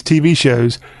 70s TV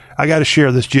shows, I got to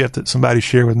share this GIF that somebody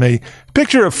shared with me.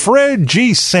 Picture of Fred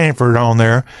G. Sanford on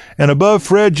there. And above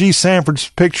Fred G. Sanford's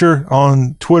picture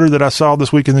on Twitter that I saw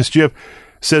this week in this GIF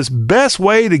says, best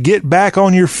way to get back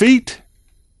on your feet.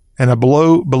 And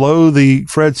below the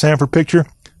Fred Sanford picture,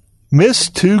 miss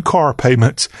 2 car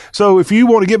payments. So if you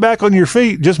want to get back on your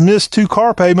feet, just miss 2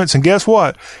 car payments. And guess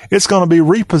what? It's going to be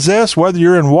repossessed, whether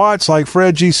you're in Watts like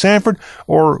Fred G. Sanford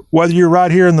or whether you're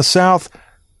right here in the South,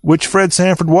 which Fred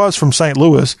Sanford was from St.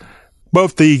 Louis.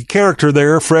 Both the character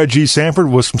there, Fred G. Sanford,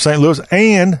 was from St. Louis,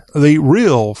 and the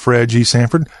real Fred G.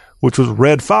 Sanford, which was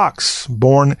Red Fox,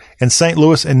 born in St.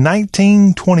 Louis in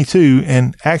 1922.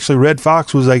 And actually, Red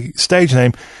Fox was a stage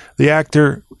name. The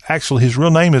actor, actually, his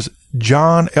real name is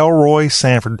John Elroy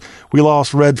Sanford. We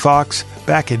lost Red Fox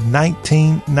back in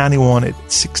 1991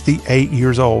 at 68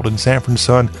 years old. And Sanford and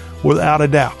Son, without a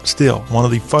doubt, still one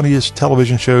of the funniest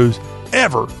television shows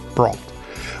ever brought.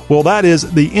 Well, that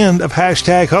is the end of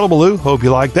Hashtag Hullabaloo. Hope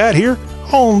you like that here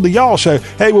on the Y'all Show.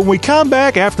 Hey, when we come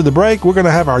back after the break, we're going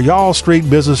to have our Y'all Street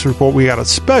Business Report. We got a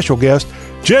special guest,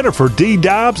 Jennifer D.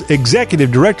 Dobbs,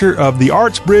 Executive Director of the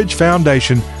Artsbridge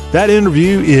Foundation. That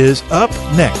interview is up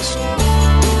next.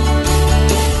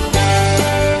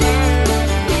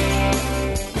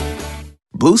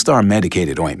 Blue Star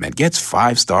Medicated Ointment gets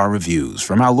 5-star reviews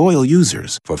from our loyal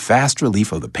users for fast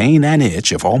relief of the pain and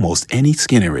itch of almost any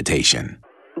skin irritation.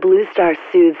 Blue Star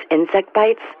soothes insect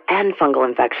bites and fungal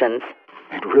infections.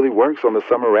 It really works on the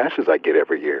summer rashes I get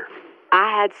every year.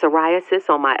 I had psoriasis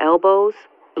on my elbows.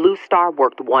 Blue Star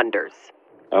worked wonders.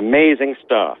 Amazing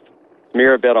stuff.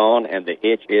 Smear a bit on and the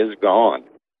itch is gone.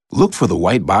 Look for the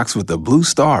white box with the Blue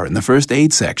Star in the first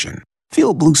aid section.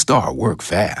 Feel Blue Star work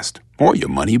fast, or your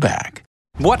money back.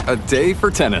 What a day for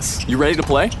tennis. You ready to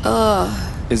play?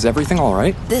 Is everything all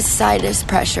right? This sinus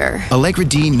pressure. Allegra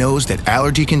D knows that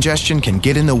allergy congestion can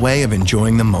get in the way of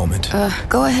enjoying the moment.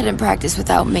 Go ahead and practice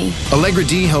without me. Allegra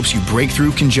D helps you break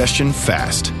through congestion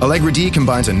fast. Allegra D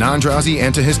combines a non-drowsy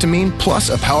antihistamine plus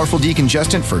a powerful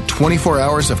decongestant for 24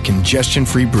 hours of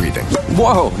congestion-free breathing.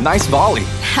 Whoa, nice volley.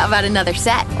 How about another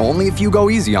set? Only if you go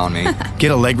easy on me. Get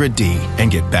Allegra D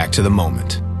and get back to the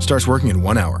moment. Starts working in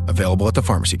 1 hour. Available at the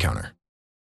pharmacy counter.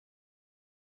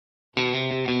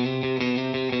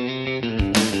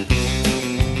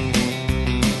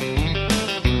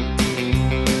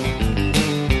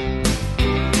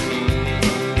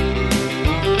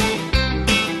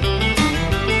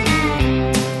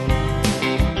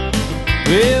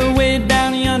 Well, way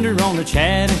down yonder on the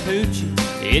Chattahoochee,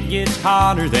 it gets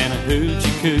hotter than a hoochie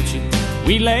coochie.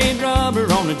 We laid rubber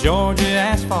on the Georgia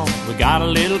asphalt. We got a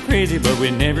little crazy, but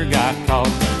we never got caught.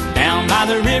 Down by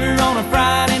the river on a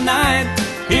Friday night,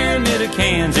 pyramid of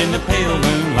cans in the pale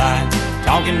moonlight.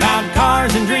 Talking about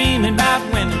cars and dreaming about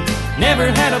women.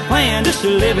 Never had a plan, just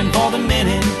living for the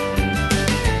minute.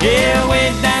 Yeah,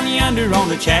 way down yonder on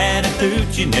the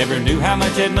Chattahoochee, never knew how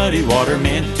much that muddy water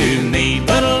meant to me.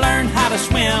 But I learned how to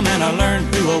swim and I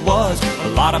learned who I was. A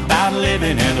lot about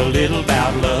living and a little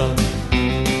about love.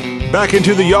 Back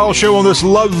into the Y'all Show on this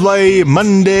lovely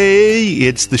Monday.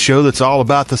 It's the show that's all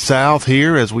about the South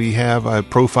here, as we have a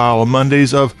profile on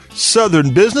Mondays of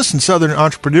Southern business and Southern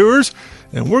entrepreneurs.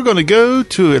 And we're going to go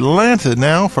to Atlanta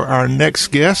now for our next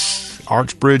guest.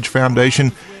 Artsbridge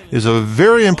Foundation is a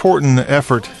very important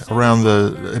effort around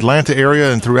the Atlanta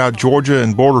area and throughout Georgia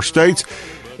and border states,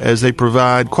 as they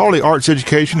provide quality arts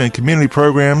education and community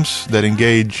programs that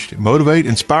engage, motivate,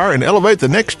 inspire, and elevate the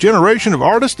next generation of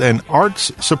artists and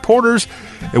arts supporters.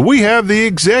 And we have the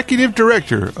executive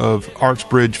director of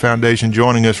Artsbridge Foundation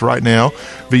joining us right now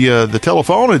via the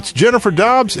telephone. It's Jennifer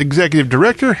Dobbs, executive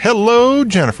director. Hello,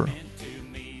 Jennifer.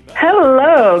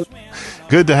 Hello.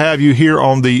 good to have you here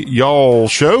on the Y'all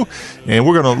Show. And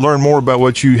we're going to learn more about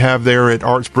what you have there at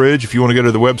ArtsBridge. If you want to go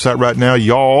to the website right now,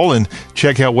 Y'all, and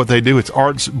check out what they do, it's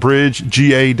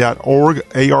artsbridgega.org,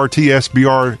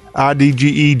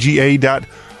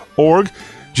 artsbridgega.org.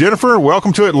 Jennifer,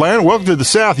 welcome to Atlanta. Welcome to the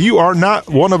South. You are not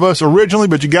one of us originally,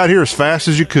 but you got here as fast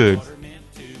as you could.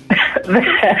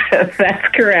 That's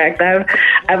correct.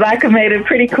 I've acclimated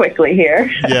pretty quickly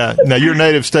here. Yeah. Now, your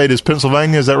native state is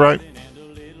Pennsylvania, is that right?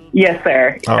 Yes,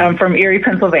 sir. Oh. I'm from Erie,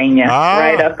 Pennsylvania,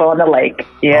 right up on the lake.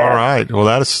 Yeah. All right. Well,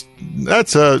 that's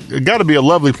got to be a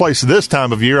lovely place this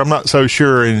time of year. I'm not so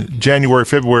sure in January,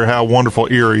 February how wonderful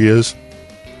Erie is.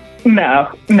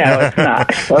 No, it's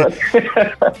not.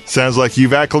 Sounds like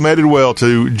you've acclimated well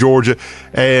to Georgia.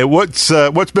 What's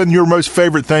been your most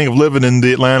favorite thing of living in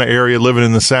the Atlanta area, living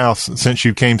in the South since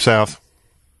you came south?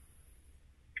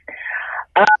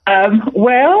 I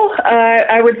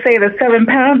would say the 7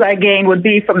 pounds I gained would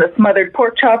be from the smothered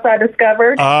pork chops I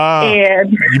discovered.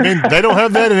 And you mean they don't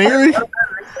have that in Erie?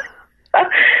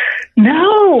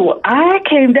 No, I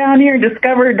came down here and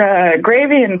discovered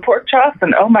gravy and pork chops,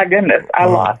 and oh my goodness, I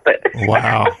lost it.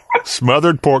 Wow.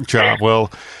 Smothered pork chop. Well,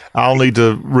 I'll need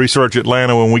to research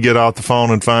Atlanta when we get off the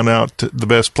phone and find out the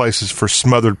best places for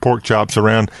smothered pork chops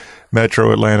around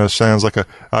Metro Atlanta. Sounds like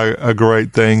a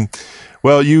great thing.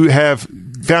 Well, you have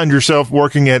found yourself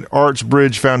working at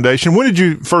ArtsBridge Foundation. When did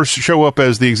you first show up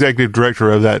as the executive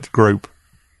director of that group?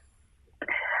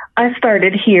 I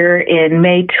started here in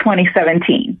May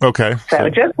 2017. Okay. So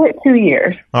just hit 2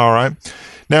 years. All right.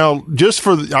 Now,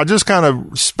 I just kind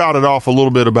of spouted off a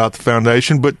little bit about the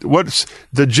foundation, but what's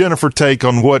the Jennifer take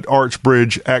on what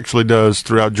ArtsBridge actually does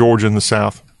throughout Georgia and the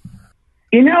South?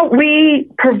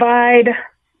 We provide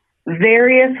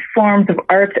various forms of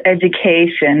arts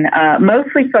education,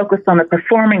 mostly focused on the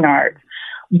performing arts,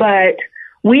 but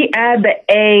we add the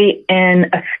A in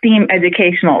a STEAM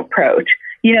educational approach.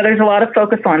 There's a lot of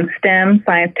focus on STEM,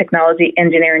 science, technology,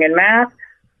 engineering, and math,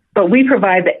 but we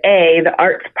provide the A, the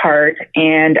arts part,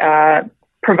 and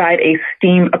provide a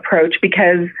STEAM approach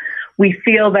because we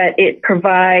feel that it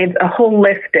provides a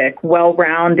holistic,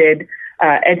 well-rounded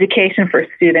education for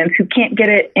students who can't get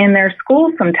it in their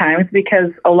schools sometimes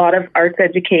because a lot of arts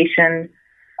education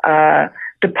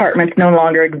departments no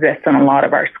longer exist in a lot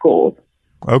of our schools.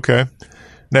 Okay.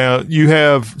 Now, you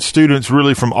have students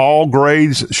really from all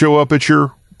grades show up at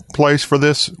your place for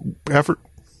this effort?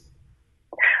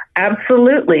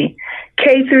 Absolutely.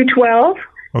 K through 12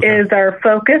 is our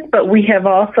focus, but we have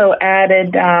also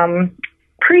added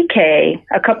pre-K,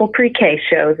 a couple pre-K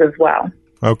shows as well.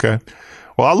 Okay.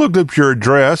 Well, I looked up your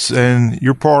address, and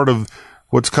you're part of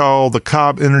what's called the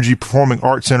Cobb Energy Performing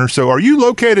Arts Center. So are you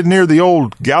located near the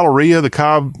old Galleria, the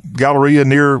Cobb Galleria,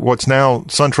 near what's now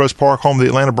SunTrust Park, home of the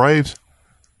Atlanta Braves?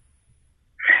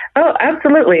 Oh,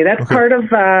 absolutely. That's part of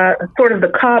sort of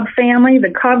the Cobb family.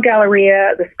 The Cobb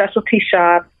Galleria, the Specialty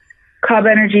Shop, Cobb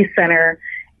Energy Center,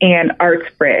 and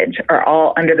ArtsBridge are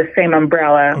all under the same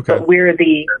umbrella, but we're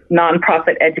the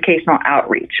nonprofit educational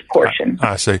outreach portion.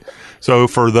 I see. So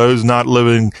for those not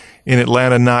living in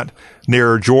Atlanta, not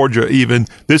near Georgia even,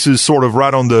 this is sort of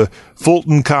right on the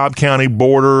Fulton-Cobb County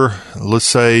border, let's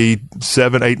say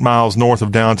 7-8 miles north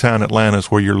of downtown Atlanta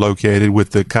is where you're located with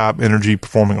the Cobb Energy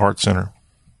Performing Arts Center.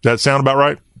 Does that sound about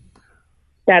right?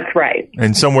 That's right.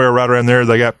 And somewhere right around there,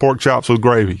 they got pork chops with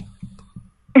gravy.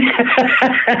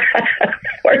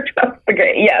 Pork chops with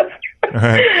gravy, yes. All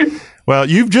right. Well,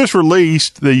 you've just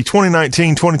released the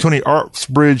 2019-2020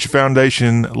 ArtsBridge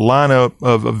Foundation lineup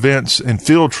of events and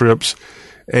field trips,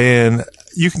 and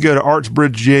you can go to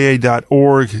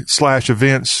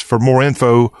artsbridgega.org/events for more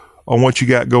info on what you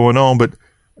got going on. But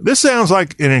this sounds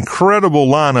like an incredible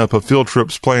lineup of field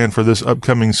trips planned for this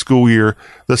upcoming school year.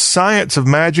 The Science of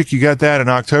Magic, you got that in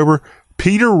October.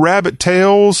 Peter Rabbit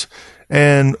Tales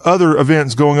and other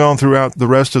events going on throughout the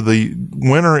rest of the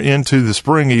winter into the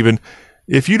spring even.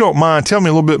 If you don't mind, tell me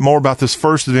a little bit more about this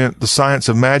first event, the Science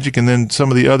of Magic, and then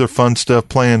some of the other fun stuff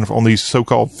planned on these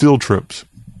so-called field trips.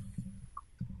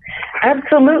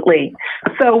 Absolutely.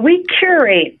 So we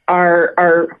curate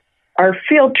our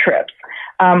field trips,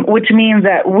 which means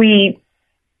that we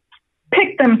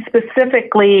pick them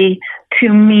specifically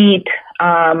to meet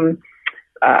a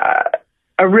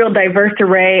real diverse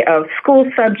array of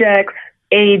school subjects,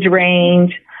 age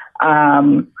range,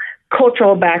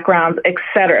 cultural backgrounds,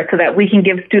 etc., so that we can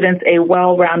give students a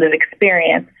well-rounded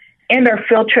experience. And our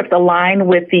field trips align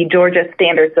with the Georgia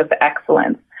Standards of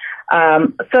Excellence.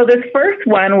 So this first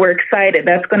one, we're excited.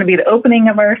 That's going to be the opening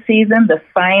of our season, the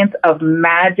Science of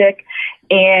Magic.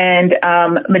 And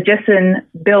magician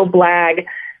Bill Blagg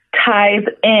ties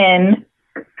in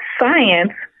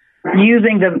science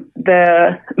using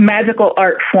the magical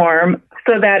art form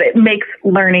so that it makes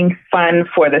learning fun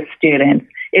for the students.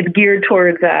 It's geared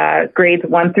towards grades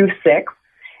 1 through 6,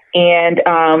 and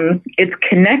it's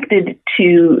connected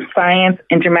to science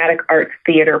and dramatic arts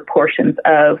theater portions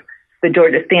of the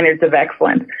Georgia Standards of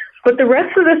Excellence. But the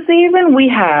rest of the season, we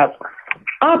have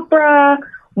opera,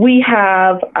 we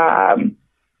have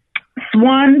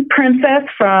Swan Princess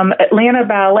from Atlanta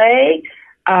Ballet.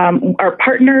 Our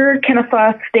partner,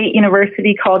 Kennesaw State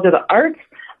University College of the Arts,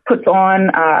 puts on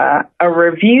a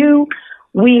review.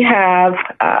 We have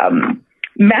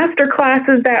master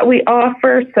classes that we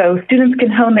offer so students can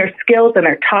hone their skills, and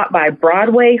they're taught by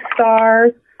Broadway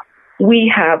stars.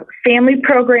 We have family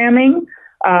programming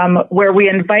where we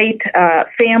invite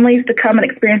families to come and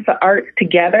experience the arts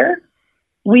together.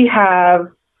 We have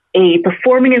a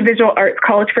performing and visual arts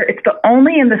college fair. It's the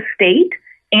only in the state,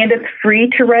 and it's free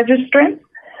to registrants.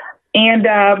 And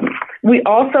we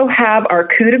also have our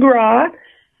coup de grace,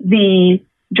 the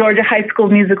Georgia High School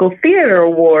Musical Theater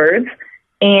Awards,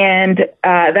 and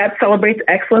that celebrates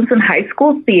excellence in high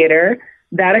school theater.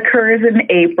 That occurs in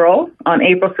April, on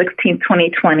April 16,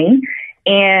 2020,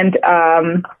 and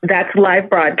that's live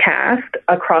broadcast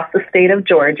across the state of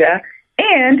Georgia,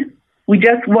 and we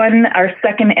just won our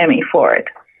second Emmy for it.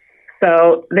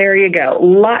 So there you go.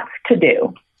 Lots to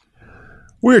do.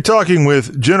 We're talking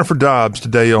with Jennifer Dobbs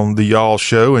today on the Y'all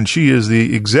Show, and she is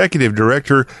the executive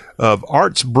director of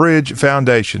Arts Bridge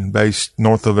Foundation, based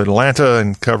north of Atlanta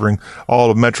and covering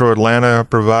all of Metro Atlanta,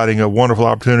 providing a wonderful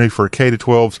opportunity for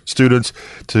K-12 students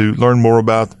to learn more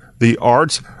about the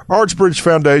arts. Arts Bridge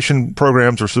Foundation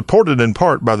programs are supported in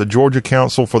part by the Georgia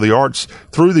Council for the Arts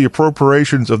through the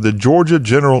appropriations of the Georgia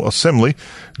General Assembly.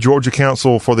 Georgia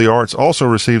Council for the Arts also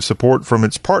receives support from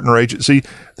its partner agency,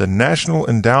 the National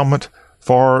Endowment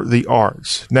for the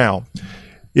Arts. Now,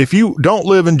 if you don't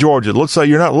live in Georgia, let's say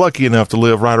you're not lucky enough to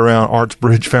live right around Arts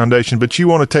Bridge Foundation, but you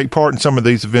want to take part in some of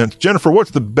these events, Jennifer,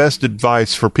 what's the best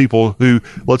advice for people who,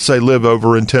 let's say, live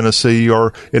over in Tennessee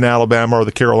or in Alabama or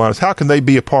the Carolinas? How can they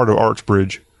be a part of Arts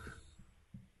Bridge?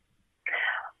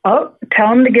 Oh, tell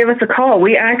them to give us a call.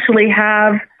 We actually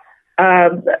have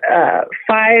 4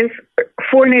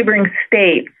 neighboring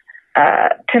states,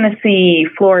 Tennessee,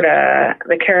 Florida,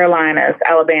 the Carolinas,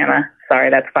 Alabama. Sorry,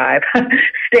 that's 5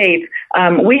 states.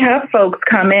 We have folks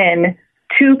come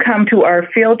to our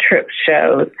field trip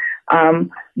shows,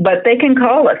 but they can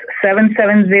call us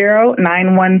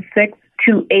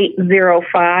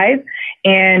 770-916-2805,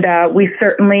 and we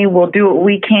certainly will do what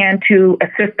we can to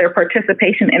assist their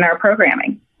participation in our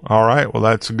programming. All right. Well,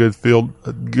 that's a good field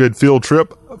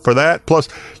trip for that. Plus,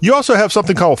 you also have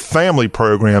something called family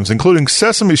programs, including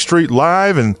Sesame Street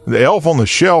Live and The Elf on the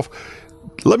Shelf.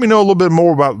 Let me know a little bit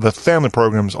more about the family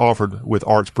programs offered with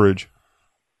Arts Bridge.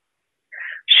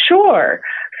 Sure.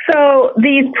 So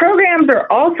these programs are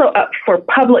also up for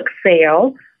public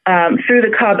sale through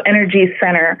the Cobb Energy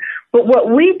Center. But what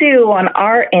we do on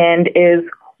our end is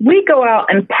we go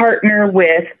out and partner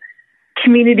with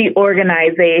community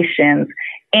organizations,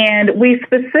 and we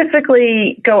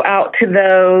specifically go out to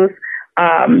those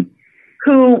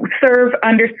who serve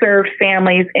underserved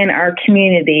families in our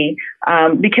community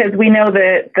because we know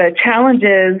that the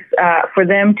challenges for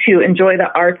them to enjoy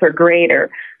the arts are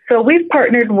greater. So we've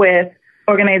partnered with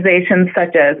organizations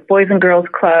such as Boys and Girls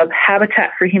Club,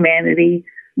 Habitat for Humanity,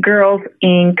 Girls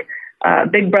Inc.,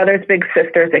 Big Brothers, Big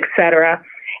Sisters, etc.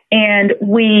 And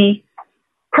we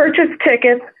purchase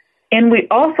tickets, and we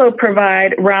also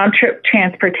provide round-trip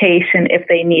transportation if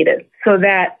they need it, so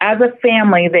that as a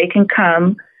family they can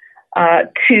come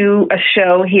to a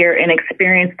show here and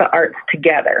experience the arts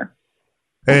together.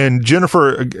 And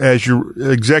Jennifer, as your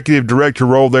executive director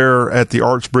role there at the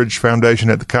Arts Bridge Foundation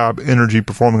at the Cobb Energy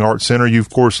Performing Arts Center, you, of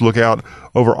course, look out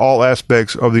over all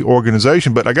aspects of the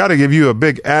organization. But I got to give you a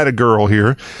big atta girl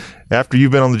here. After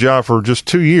you've been on the job for just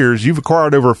 2 years, you've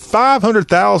acquired over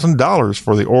 $500,000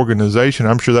 for the organization.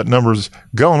 I'm sure that number's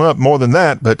gone up more than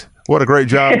that, but what a great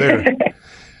job there.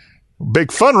 Big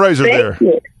fundraiser there.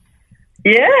 You.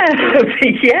 Yes,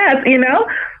 yes. You know,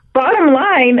 bottom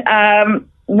line,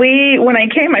 when I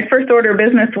came, my first order of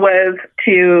business was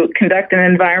to conduct an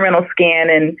environmental scan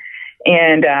and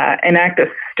enact a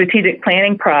strategic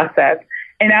planning process.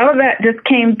 And out of that just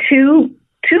came two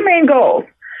main goals: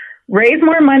 raise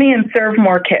more money and serve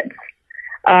more kids.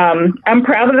 I'm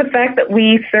proud of the fact that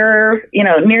we serve,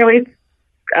 nearly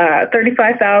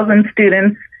 35,000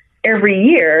 students every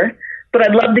year, but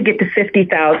I'd love to get to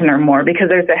 50,000 or more because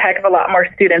there's a heck of a lot more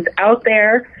students out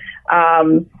there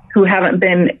who haven't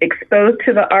been exposed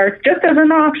to the arts just as an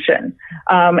option,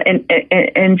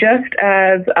 and just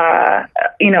as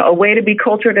a way to be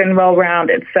cultured and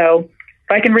well-rounded. So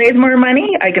I can raise more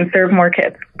money, I can serve more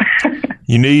kids.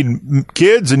 You need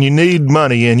kids and you need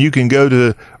money, and you can go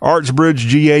to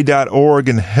artsbridgega.org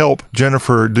and help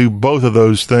Jennifer do both of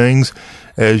those things,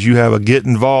 as you have a Get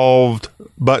Involved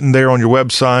button there on your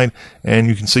website, and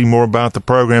you can see more about the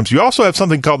programs. You also have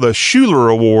something called the Schuler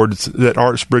Awards that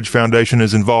ArtsBridge Foundation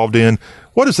is involved in.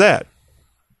 What is that?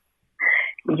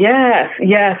 Yes.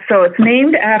 So it's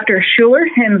named after Schuler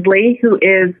Hensley, who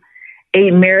is a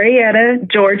Marietta,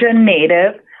 Georgia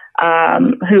native,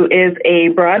 who is a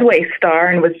Broadway star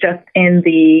and was just in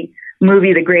the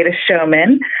movie The Greatest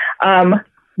Showman.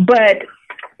 But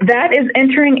that is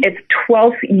entering its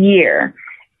 12th year,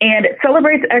 and it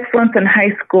celebrates excellence in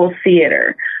high school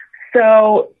theater.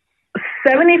 So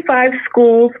 75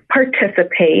 schools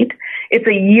participate. It's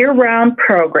a year-round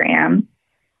program.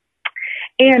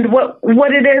 And what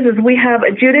it is we have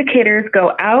adjudicators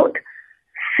go out,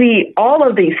 see all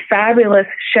of these fabulous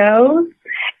shows,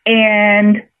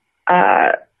 and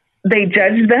they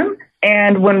judge them.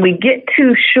 And when we get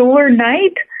to Schuler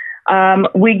Night,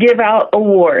 we give out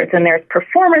awards, and there's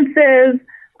performances.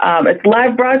 It's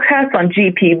live broadcast on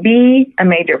GPB, a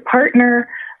major partner.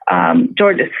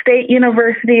 Georgia State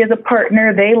University is a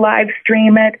partner. They live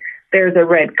stream it. There's a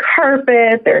red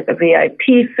carpet. There's a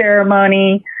VIP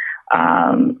ceremony.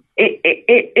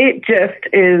 It just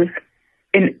is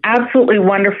an absolutely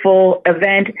wonderful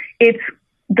event. It's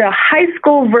the high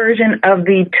school version of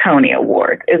the Tony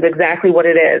Awards is exactly what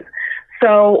it is.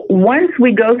 So once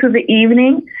we go through the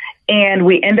evening and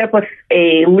we end up with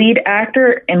a lead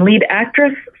actor and lead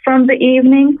actress from the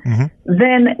evening,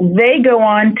 then they go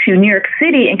on to New York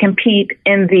City and compete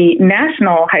in the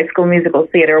National High School Musical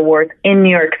Theater Awards in New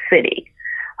York City,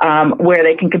 where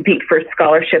they can compete for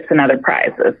scholarships and other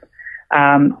prizes.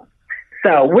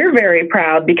 So we're very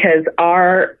proud because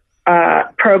our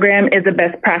program is a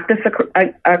best practice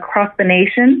across the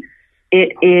nation.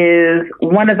 It is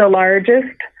one of the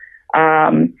largest,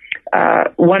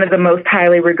 one of the most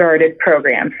highly regarded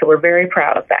programs. So we're very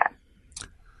proud of that.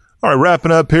 All right,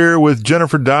 wrapping up here with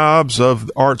Jennifer Dobbs of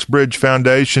the ArtsBridge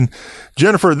Foundation.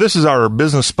 Jennifer, this is our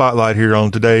business spotlight here on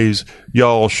today's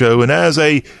Y'all Show. And as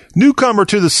a newcomer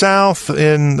to the South,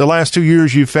 in the last 2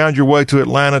 years, you found your way to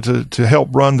Atlanta to help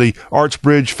run the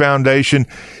ArtsBridge Foundation.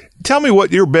 Tell me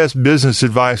what your best business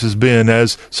advice has been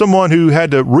as someone who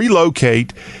had to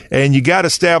relocate and you got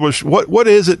established. What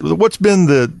is it? What's been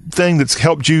the thing that's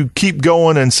helped you keep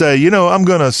going and say, you know, I'm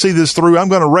going to see this through. I'm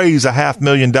going to raise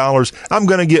 $500,000. I'm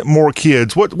going to get more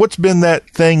kids. What's been that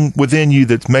thing within you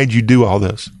that's made you do all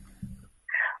this?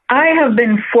 I have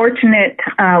been fortunate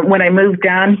when I moved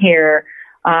down here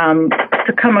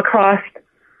to come across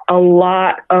a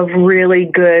lot of really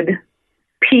good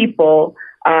people.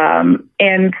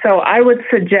 And so I would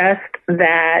suggest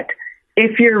that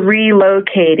if you're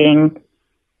relocating,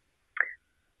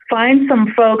 find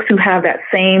some folks who have that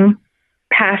same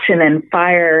passion and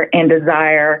fire and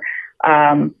desire,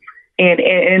 and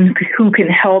who can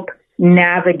help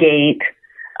navigate,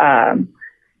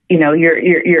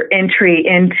 your entry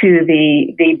into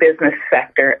the business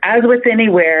sector. As with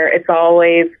anywhere, it's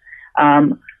always,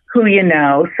 who you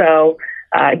know. So,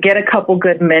 get a couple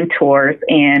good mentors,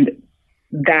 and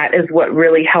that is what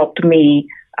really helped me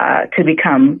to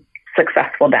become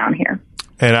successful down here.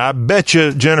 And I bet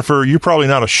you, Jennifer, you're probably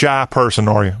not a shy person,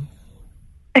 are you?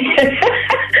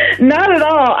 Not at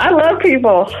all. I love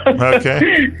people.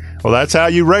 Okay. Well, that's how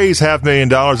you raise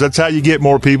 $500,000. That's how you get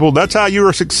more people. That's how you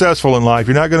are successful in life.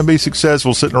 You're not going to be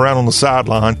successful sitting around on the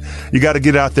sideline. You got to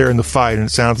get out there in the fight, and it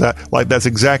sounds like that's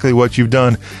exactly what you've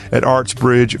done at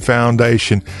ArtsBridge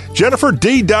Foundation. Jennifer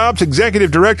D. Dobbs, Executive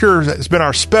Director, has been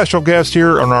our special guest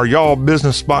here on our Y'all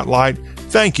Business Spotlight.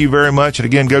 Thank you very much. And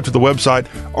again, go to the website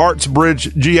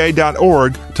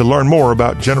artsbridgega.org to learn more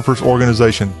about Jennifer's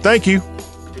organization. Thank you.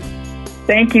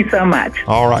 Thank you so much.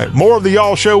 All right. More of the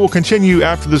Y'all Show will continue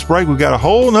after this break. We've got a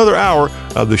whole another hour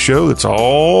of the show that's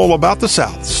all about the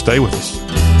South. Stay with us.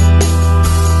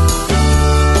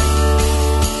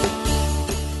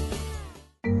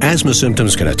 Asthma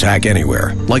symptoms can attack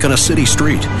anywhere, like on a city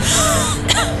street.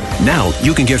 Now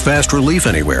you can get fast relief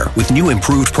anywhere with new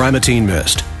improved Primatene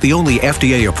Mist, the only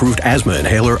FDA-approved asthma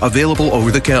inhaler available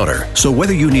over the counter. So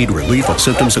whether you need relief of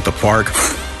symptoms at the park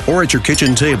or at your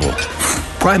kitchen table,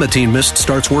 Primatene Mist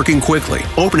starts working quickly,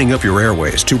 opening up your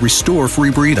airways to restore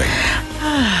free breathing.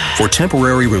 For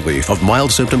temporary relief of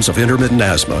mild symptoms of intermittent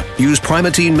asthma, use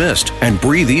Primatene Mist and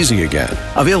breathe easy again.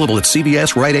 Available at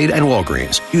CVS, Rite Aid, and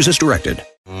Walgreens. Use as directed.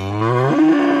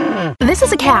 This This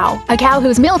is a cow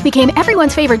whose milk became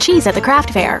everyone's favorite cheese at the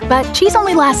craft fair, but cheese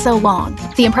only lasts so long.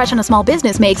 The impression a small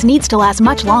business makes needs to last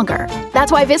much longer.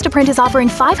 That's why Vistaprint is offering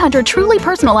 500 truly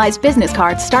personalized business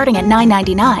cards starting at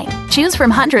 $9.99. Choose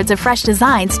from hundreds of fresh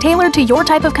designs tailored to your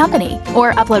type of company,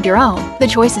 or upload your own. The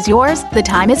choice is yours. The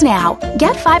time is now.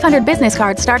 Get 500 business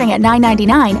cards starting at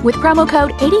 $9.99 with promo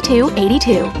code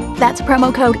 8282. That's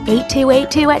promo code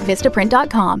 8282 at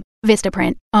Vistaprint.com.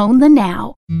 Vistaprint. Own the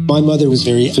now. My mother was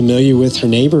very familiar with her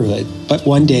neighborhood, but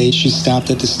one day she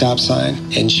stopped at the stop sign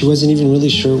and she wasn't even really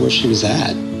sure where she was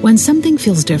at. When something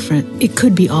feels different, it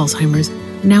could be Alzheimer's.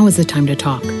 Now is the time to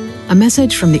talk. A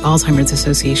message from the Alzheimer's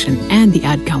Association and the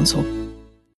Ad Council.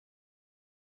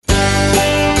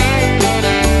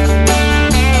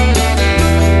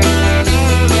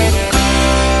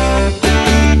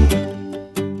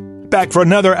 Back for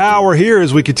another hour here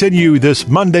as we continue this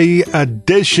Monday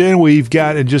edition. We've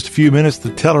got in just a few minutes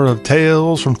the teller of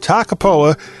tales from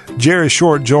Takapoa, Jerry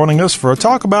Short, joining us for a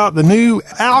talk about the new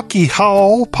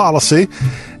alcohol policy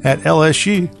at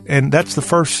LSU. And that's the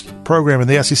first program in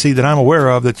the SEC that I'm aware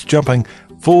of that's jumping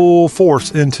full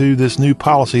force into this new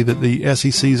policy that the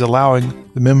SEC is allowing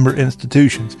the member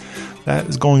institutions. That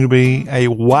is going to be a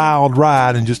wild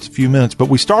ride in just a few minutes. But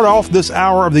we start off this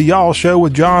hour of the Y'all Show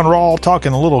with John Rawl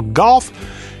talking a little golf.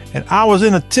 And I was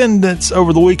in attendance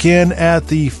over the weekend at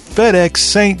the FedEx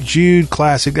St. Jude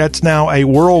Classic. That's now a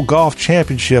World Golf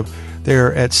Championship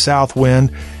there at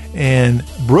Southwind. And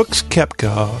Brooks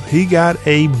Koepka, he got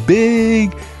a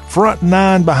big front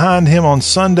nine behind him on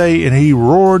Sunday, and he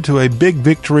roared to a big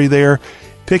victory there,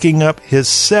 picking up his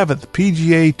 7th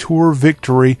PGA Tour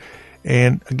victory.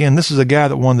 And again, this is a guy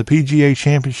that won the PGA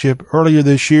Championship earlier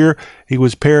this year. He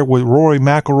was paired with Rory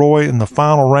McIlroy in the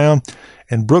final round.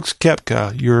 And Brooks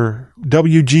Koepka, your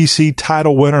WGC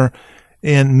title winner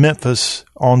in Memphis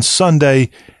on Sunday,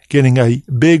 getting a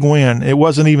big win. It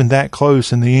wasn't even that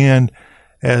close in the end,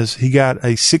 as he got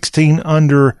a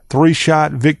 16-under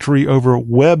 3-shot victory over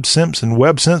Webb Simpson.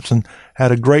 Webb Simpson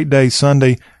had a great day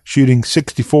Sunday, shooting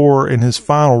 64 in his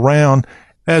final round,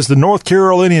 as the North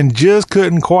Carolinian just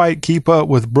couldn't quite keep up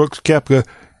with Brooks Koepka,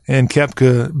 and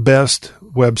Koepka best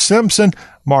Webb Simpson.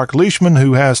 Mark Leishman,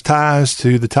 who has ties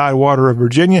to the Tidewater of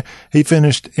Virginia, he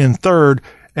finished in third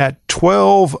at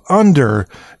 12 under.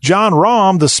 John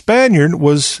Rahm, the Spaniard,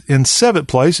 was in 7th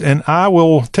place, and I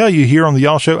will tell you here on the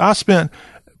Y'all Show, I spent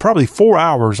probably 4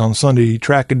 hours on Sunday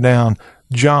tracking down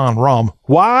John Rahm.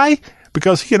 Why?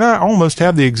 Because he and I almost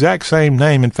have the exact same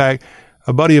name. In fact,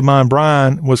 a buddy of mine,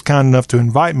 Brian, was kind enough to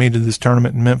invite me to this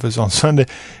tournament in Memphis on Sunday.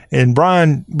 And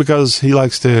Brian, because he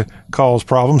likes to cause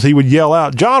problems, he would yell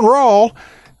out, "John Rawl,"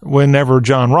 whenever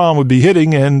John Rahm would be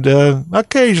hitting. And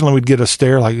occasionally we'd get a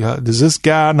stare like, does this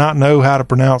guy not know how to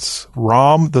pronounce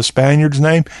Rahm, the Spaniard's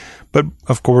name? But,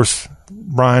 of course,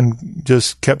 Brian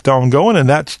just kept on going, and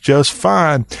that's just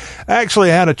fine. I actually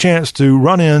had a chance to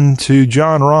run into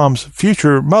John Rahm's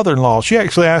future mother-in-law. She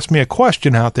actually asked me a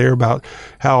question out there about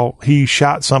how he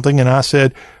shot something, and I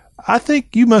said, I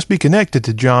think you must be connected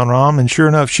to John Rahm. And sure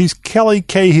enough, she's Kelly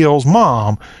Cahill's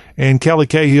mom, and Kelly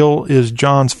Cahill is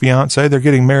John's fiance. They're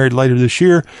getting married later this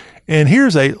year. And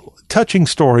here's a touching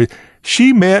story.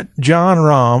 She met John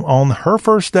Rahm on her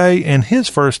first day and his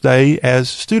first day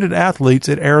as student athletes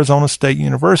at Arizona State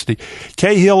University.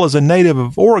 Cahill is a native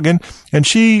of Oregon, and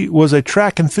she was a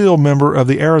track and field member of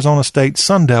the Arizona State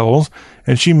Sun Devils.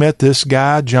 And she met this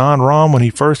guy, John Rahm, when he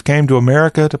first came to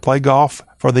America to play golf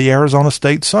for the Arizona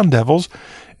State Sun Devils.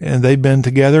 And they've been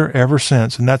together ever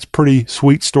since. And that's a pretty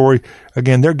sweet story.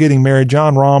 Again, they're getting married.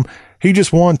 John Rahm, he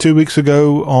just won 2 weeks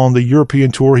ago on the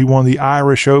European Tour. He won the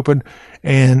Irish Open,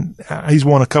 and he's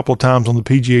won a couple of times on the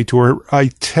PGA Tour. A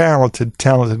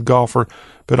talented golfer.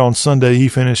 But on Sunday, he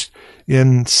finished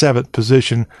in 7th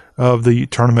position of the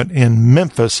tournament in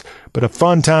Memphis. But a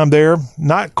fun time there.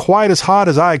 Not quite as hot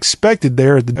as I expected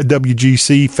there at the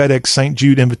WGC FedEx St.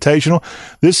 Jude Invitational.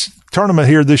 This tournament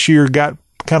here this year got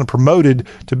kind of promoted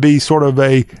to be sort of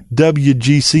a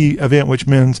WGC event, which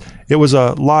means it was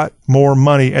a lot more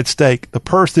money at stake. The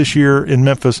purse this year in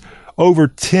Memphis, over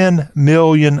 $10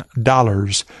 million.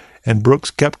 And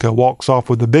Brooks Koepka walks off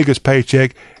with the biggest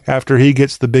paycheck after he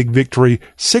gets the big victory.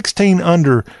 16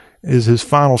 under is his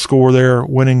final score there,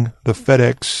 winning the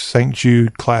FedEx St.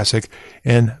 Jude Classic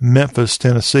in Memphis,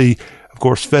 Tennessee. Of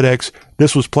course, FedEx,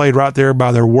 this was played right there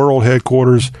by their world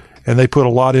headquarters, and they put a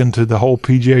lot into the whole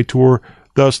PGA Tour.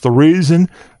 Thus, the reason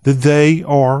that they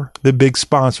are the big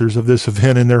sponsors of this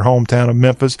event in their hometown of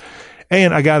Memphis.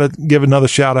 And I got to give another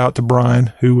shout out to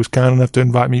Brian, who was kind enough to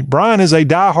invite me. Brian is a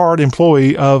diehard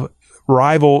employee of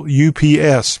rival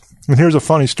UPS. And here's a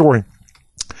funny story.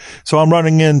 So I'm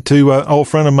running into an old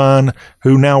friend of mine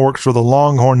who now works for the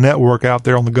Longhorn Network out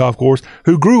there on the golf course,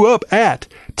 who grew up at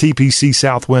TPC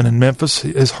Southwind in Memphis.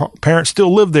 His parents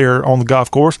still live there on the golf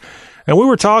course. And we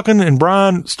were talking, and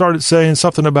Brian started saying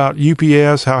something about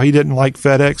UPS, how he didn't like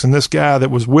FedEx. And this guy that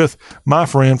was with my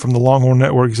friend from the Longhorn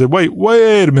Network, he said, wait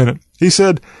a minute. He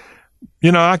said,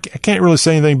 I can't really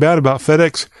say anything bad about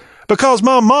FedEx because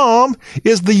my mom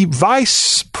is the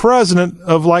vice president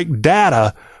of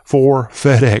data for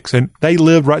FedEx. And they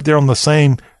lived right there on the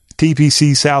same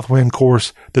TPC Southwind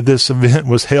course that this event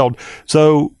was held.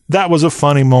 So that was a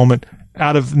funny moment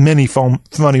out of many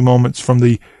funny moments from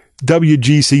the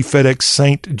WGC FedEx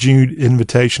St. Jude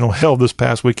Invitational held this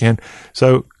past weekend.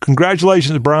 So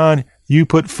congratulations, Brian. You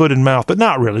put foot in mouth, but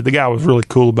not really. The guy was really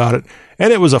cool about it.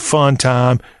 And it was a fun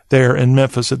time there in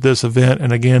Memphis at this event.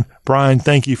 And again, Brian,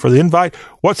 thank you for the invite.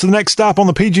 What's the next stop on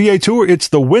the PGA Tour? It's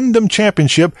the Wyndham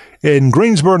Championship in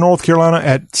Greensboro, North Carolina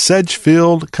at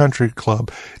Sedgefield Country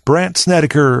Club. Brandt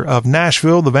Snedeker of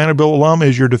Nashville, the Vanderbilt alum,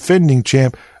 is your defending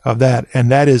champ of that. And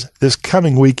that is this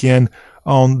coming weekend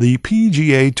on the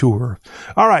PGA Tour.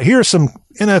 All right, here's some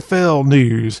NFL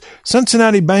news.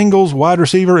 Cincinnati Bengals wide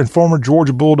receiver and former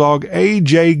Georgia Bulldog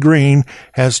A.J. Green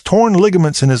has torn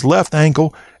ligaments in his left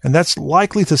ankle, and that's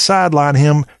likely to sideline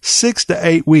him 6 to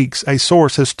 8 weeks, a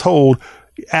source has told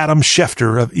Adam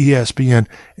Schefter of ESPN.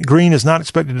 Green is not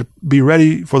expected to be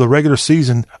ready for the regular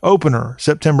season opener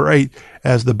September 8th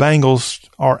as the Bengals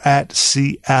are at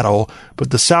Seattle.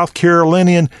 But the South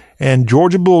Carolinian and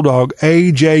Georgia Bulldog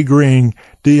A.J. Green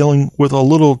dealing with a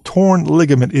little torn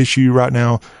ligament issue right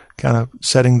now, kind of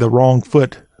setting the wrong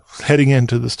foot heading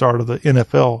into the start of the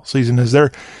NFL season as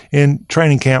they're in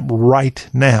training camp right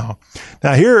now.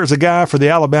 Now here's a guy for the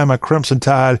Alabama Crimson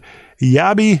Tide,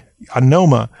 Yabi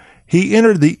Anoma. He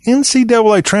entered the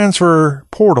NCAA transfer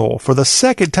portal for the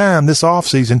second time this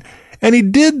offseason, and he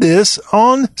did this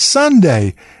on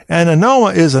Sunday. And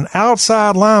Anoma is an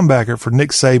outside linebacker for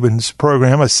Nick Saban's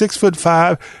program, a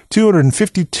 6'5",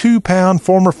 252-pound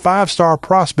former 5-star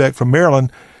prospect from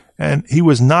Maryland, and he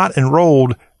was not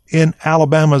enrolled in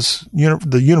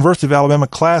the University of Alabama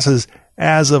classes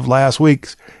as of last week,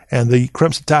 and the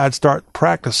Crimson Tide start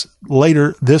practice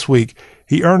later this week.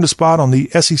 He earned a spot on the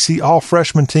SEC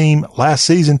All-Freshman team last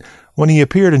season when he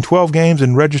appeared in 12 games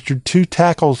and registered 2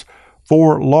 tackles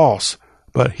for loss.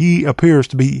 But he appears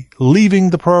to be leaving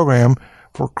the program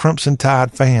for Crimson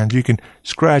Tide fans. You can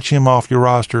scratch him off your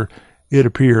roster, it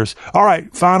appears. All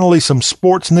right, finally, some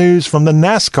sports news from the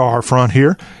NASCAR front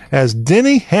here. As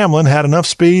Denny Hamlin had enough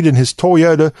speed in his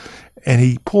Toyota, and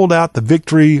he pulled out the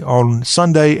victory on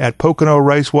Sunday at Pocono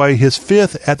Raceway, his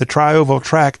 5th at the Tri-Oval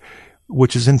track,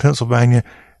 which is in Pennsylvania,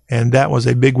 and that was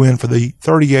a big win for the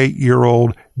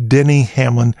 38-year-old Denny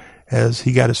Hamlin as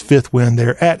he got his 5th win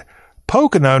there at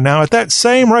Pocono. Now, at that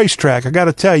same racetrack, I got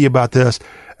to tell you about this,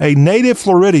 a native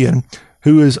Floridian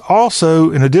who is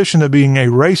also, in addition to being a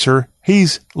racer,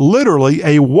 he's literally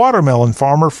a watermelon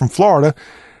farmer from Florida,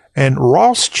 and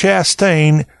Ross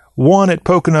Chastain won at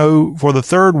Pocono for the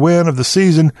 3rd win of the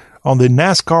season on the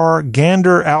NASCAR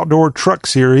Gander Outdoor Truck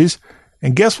Series.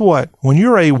 And guess what? When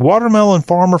you're a watermelon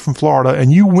farmer from Florida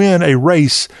and you win a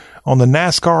race on the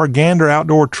NASCAR Gander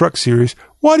Outdoor Truck Series,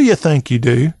 what do you think you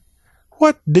do?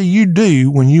 What do you do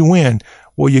when you win?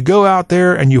 Well, you go out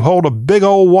there and you hold a big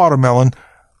old watermelon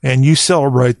and you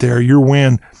celebrate there your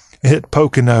win at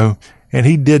Pocono. And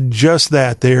he did just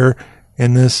that there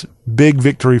in this big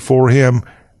victory for him.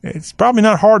 It's probably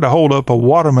not hard to hold up a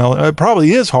watermelon. It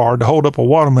probably is hard to hold up a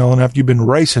watermelon after you've been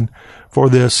racing for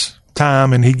this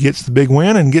time, and he gets the big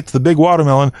win and gets the big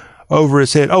watermelon over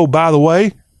his head. Oh, by the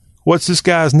way, what's this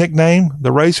guy's nickname?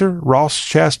 The racer, Ross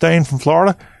Chastain from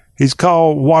Florida. He's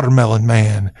called Watermelon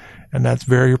Man, and that's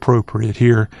very appropriate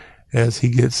here as he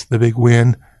gets the big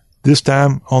win, this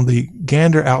time on the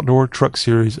Gander Outdoor Truck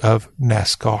Series of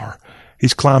NASCAR.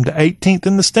 He's climbed to 18th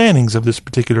in the standings of this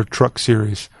particular truck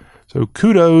series. So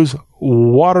kudos,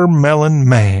 Watermelon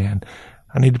Man.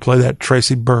 I need to play that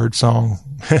Tracy Bird song.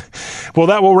 Well,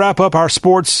 that will wrap up our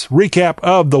sports recap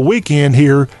of the weekend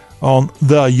here on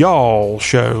the Y'all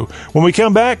Show. When we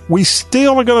come back, we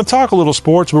still are going to talk a little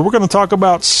sports, but we're going to talk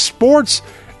about sports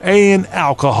and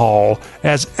alcohol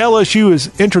as LSU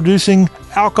is introducing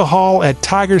alcohol at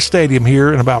Tiger Stadium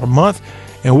here in about a month.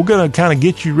 And we're going to kind of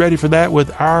get you ready for that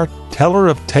with our teller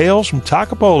of tales from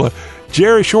Takapola.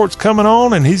 Jerry Short's coming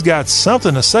on, and he's got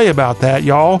something to say about that,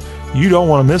 y'all. You don't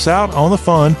want to miss out on the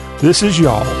fun. This is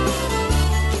Y'all.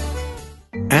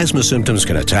 Asthma symptoms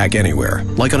can attack anywhere,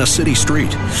 like on a city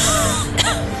street.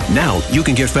 Now you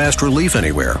can get fast relief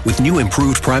anywhere with new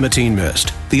improved Primatene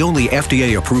Mist, the only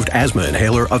FDA-approved asthma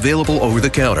inhaler available over the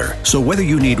counter. So whether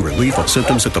you need relief of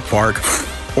symptoms at the park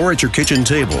or at your kitchen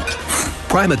table,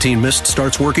 Primatene Mist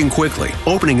starts working quickly,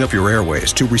 opening up your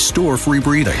airways to restore free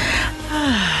breathing.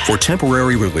 For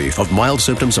temporary relief of mild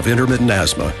symptoms of intermittent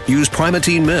asthma, use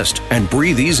Primatene Mist and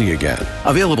breathe easy again.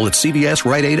 Available at CVS,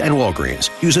 Rite Aid, and Walgreens.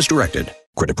 Use as directed.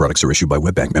 Credit products are issued by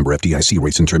WebBank, member FDIC.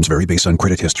 Rates and terms vary based on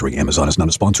credit history. Amazon is not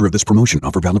a sponsor of this promotion.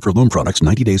 Offer valid for loan products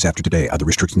 90 days after today. Other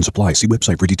restrictions apply. See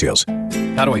website for details.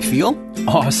 How do I feel?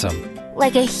 Awesome.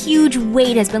 Like a huge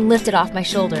weight has been lifted off my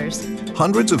shoulders.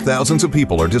 Hundreds of thousands of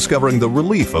people are discovering the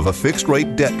relief of a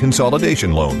fixed-rate debt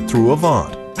consolidation loan through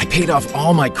Avant. I paid off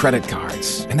all my credit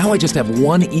cards, and now I just have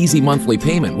one easy monthly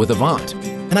payment with Avant.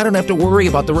 And I don't have to worry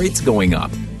about the rates going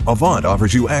up. Avant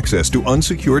offers you access to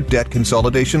unsecured debt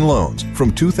consolidation loans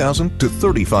from $2,000 to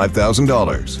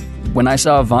 $35,000. When I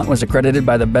saw Avant was accredited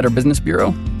by the Better Business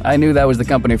Bureau, I knew that was the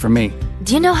company for me.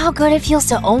 Do you know how good it feels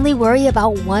to only worry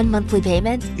about one monthly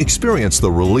payment? Experience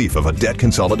the relief of a debt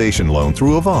consolidation loan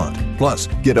through Avant. Plus,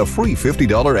 get a free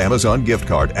 $50 Amazon gift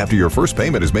card after your first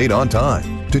payment is made on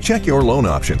time. To check your loan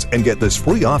options and get this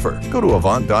free offer, go to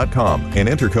Avant.com and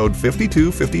enter code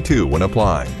 5252 when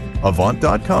applying.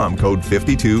 Avant.com, code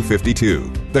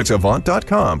 5252. That's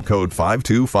Avant.com, code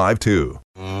 5252.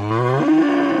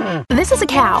 This is a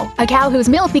cow whose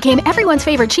milk became everyone's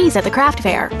favorite cheese at the craft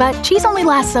fair. But cheese only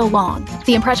lasts so long.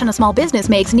 The impression a small business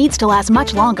makes needs to last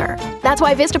much longer. That's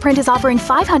why Vistaprint is offering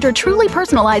 500 truly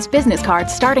personalized business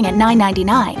cards starting at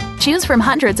 $9.99. Choose from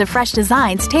hundreds of fresh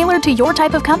designs tailored to your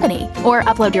type of company, or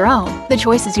upload your own. The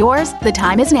choice is yours. The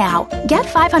time is now. Get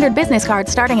 500 business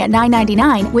cards starting at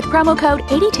 $9.99 with promo code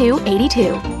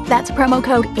 8282. That's promo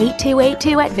code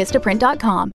 8282 at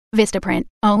Vistaprint.com. Vistaprint.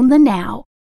 Own the now.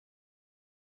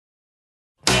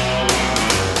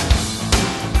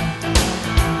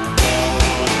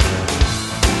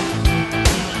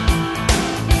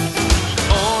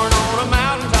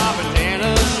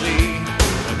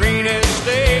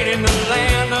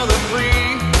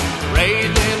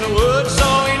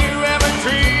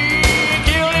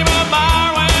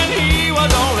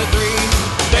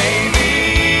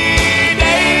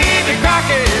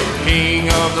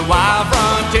 Wild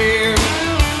frontier,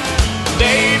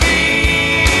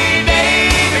 Davy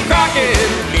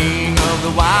Crockett, king of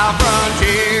the wild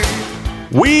frontier.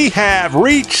 We have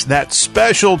reached that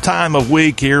special time of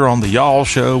week here on the Y'all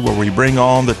Show where we bring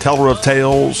on the teller of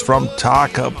tales from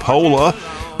Takapola.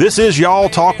 This is Y'all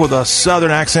Talk with a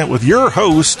Southern accent with your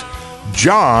host,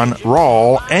 John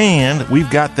Rawl, and we've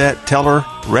got that teller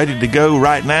ready to go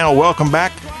right now. Welcome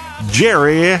back,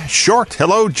 Jerry Short.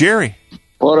 Hello, Jerry.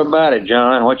 What about it,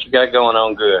 John? What you got going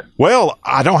on good? Well,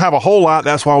 I don't have a whole lot.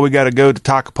 That's why we got to go to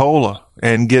Takapola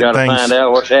and get things. Got to find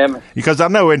out what's happening. Because I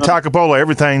know in Takapola,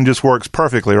 everything just works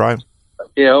perfectly, right?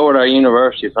 Yeah, over at our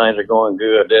university, things are going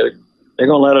good. They're going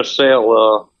to let us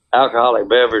sell alcoholic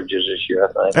beverages this year,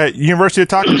 I think. At University of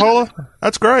Takapola?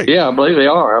 That's great. Yeah, I believe they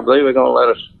are. I believe they're going to let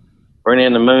us bring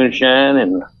in the moonshine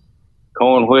and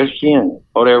corn whiskey and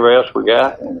whatever else we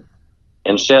got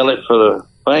and sell it for the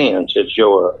fans that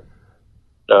show up.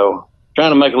 So,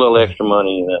 trying to make a little extra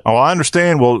money in that. Oh, I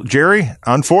understand. Well, Jerry,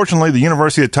 unfortunately, the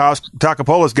University of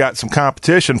Takapola's got some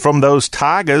competition from those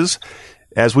Tigers.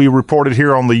 As we reported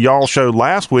here on the Y'all Show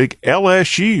last week,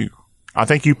 LSU. I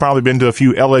think you've probably been to a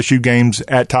few LSU games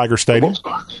at Tiger Stadium.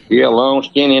 Yeah, long,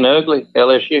 skinny, and ugly,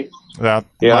 LSU. That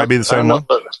might be the same one.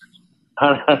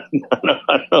 I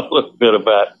know a little bit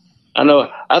about it.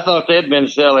 I thought they'd been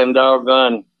selling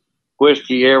doggone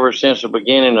whiskey ever since the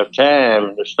beginning of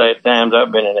time, the times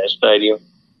I've been in that stadium.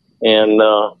 And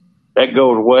that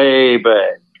goes way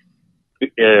back.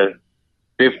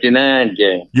 59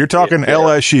 game. You're talking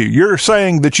LSU. You're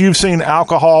saying that you've seen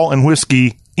alcohol and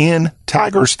whiskey in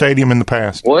Tiger Stadium in the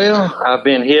past. Well, I've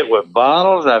been hit with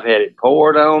bottles. I've had it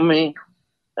poured on me.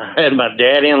 I had my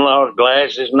daddy-in-law's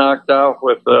glasses knocked off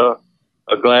with a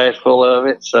glass full of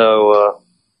it. So,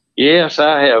 yes,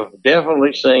 I have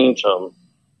definitely seen some.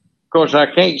 Of course,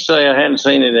 I can't say I hadn't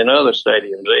seen it in other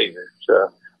stadiums either,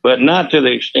 but not to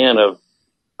the extent of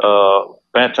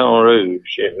Baton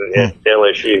Rouge at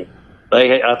LSU.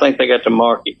 I think they got the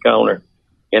market corner.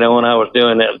 You know, when I was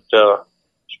doing that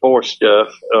sports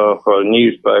stuff for a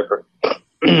newspaper,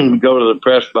 go to the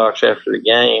press box after the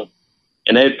game,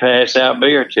 and they'd pass out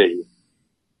beer to you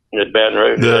at Baton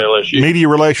Rouge at LSU. Media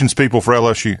relations people for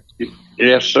LSU.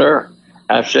 Yes, sir.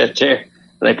 I sat there, and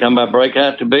they come by, break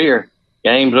out the beer.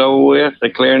 Game's over with.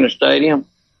 They clear in the stadium.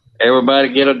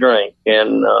 Everybody get a drink.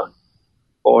 And,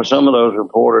 some of those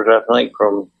reporters, I think,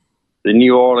 from the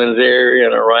New Orleans area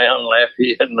and around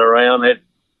Lafayette and around it,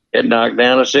 it knocked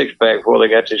down a six-pack before they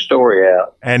got this story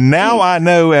out. And now I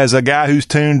know, as a guy who's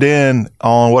tuned in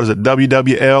on, what is it,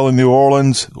 WWL in New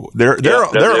Orleans, they're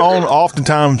on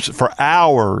oftentimes for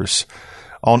hours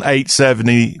on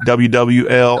 870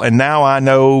 WWL, and now I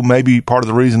know maybe part of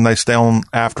the reason they stay on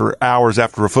after hours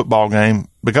after a football game,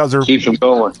 because keeps them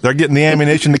going. They're getting the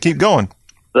ammunition to keep going.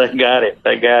 They got it.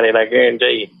 I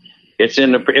guarantee you. If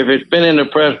it's been in the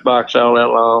press box all that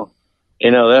long,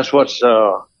 that's what's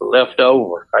left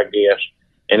over, I guess,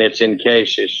 and it's in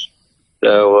cases.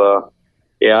 So,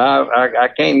 I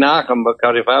can't knock them,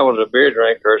 because if I was a beer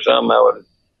drinker or something, I would,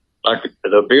 like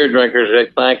the beer drinkers,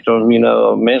 they thanked them,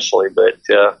 immensely. But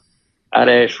I'd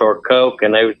ask for a Coke,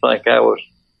 and they would think I was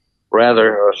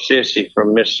rather a sissy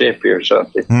from Mississippi or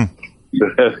something.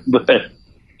 But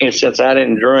since I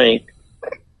didn't drink,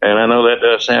 and I know that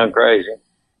does sound crazy,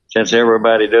 since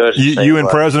everybody does. You and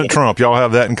President Trump, y'all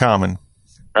have that in common.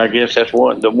 I guess that's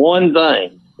the one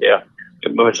thing,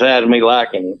 besides me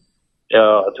liking him,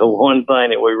 the one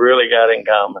thing that we really got in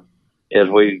common is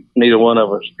neither one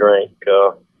of us drink.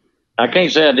 I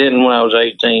can't say I didn't when I was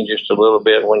 18, just a little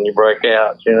bit when you break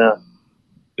out,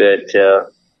 But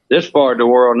this part of the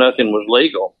world, nothing was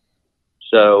legal.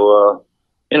 So,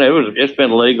 it's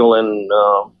been legal in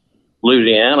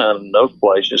Louisiana and those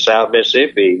places, South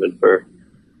Mississippi, even for,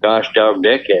 gosh, dog,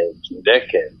 decades and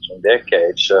decades and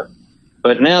decades.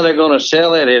 But now they're going to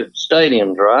sell it at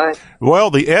stadiums, right?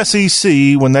 Well, the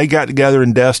SEC, when they got together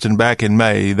in Destin back in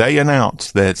May, they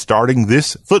announced that starting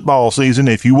this football season,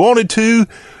 if you wanted to,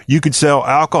 you could sell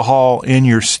alcohol in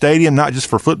your stadium, not just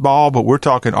for football, but we're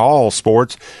talking all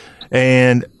sports.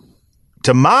 And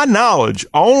to my knowledge,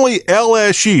 only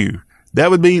LSU, that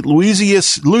would be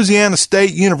Louisiana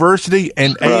State University,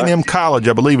 and A&M College,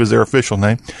 I believe, is their official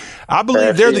name. I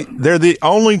believe they're the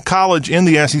only college in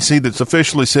the SEC that's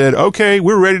officially said, okay,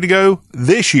 we're ready to go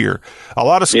this year. A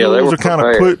lot of schools are kind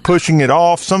of pushing it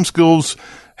off. Some schools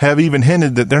have even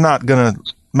hinted that they're not going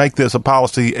to make this a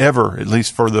policy ever, at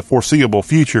least for the foreseeable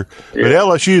future. Yeah. But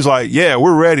LSU's like, yeah,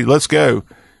 we're ready. Let's go.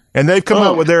 And they've come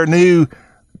up with their new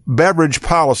beverage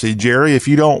policy. Jerry, if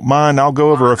you don't mind, I'll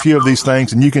go over a few of these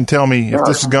things and you can tell me if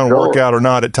this is going to work out or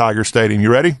not at Tiger Stadium.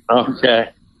 You ready? Okay.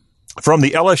 From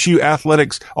the LSU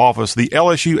Athletics Office, the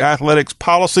LSU Athletics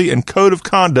Policy and Code of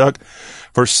Conduct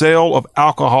for Sale of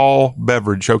Alcohol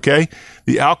Beverage, okay?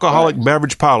 The Alcoholic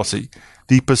Beverage Policy.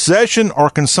 The possession or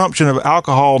consumption of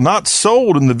alcohol not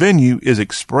sold in the venue is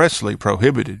expressly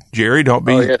prohibited. Jerry, don't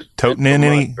be toting in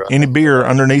any beer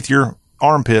underneath your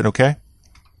armpit, okay?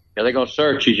 Yeah, they're going to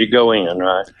search as you go in,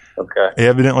 right? Okay.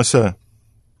 Evidently so.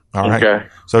 All right. Okay.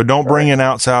 So don't bring in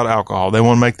outside alcohol. They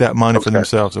want to make that money for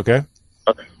themselves, okay?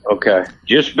 Okay.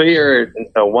 Just beer,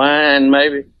 wine,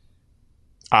 maybe?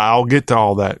 I'll get to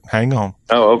all that. Hang on.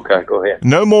 Oh, okay. Go ahead.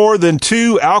 No more than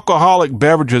 2 alcoholic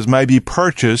beverages may be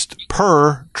purchased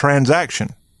per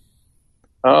transaction.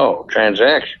 Oh,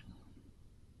 transaction.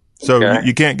 So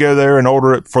you can't go there and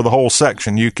order it for the whole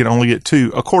section. You can only get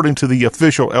 2, according to the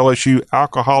official LSU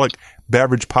alcoholic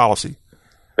beverage policy.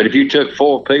 But if you took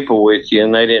 4 people with you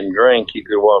and they didn't drink, you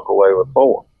could walk away with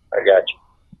 4. I got you.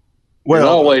 Well,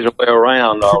 there's always a way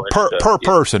around all this stuff. Per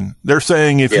person. They're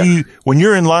saying when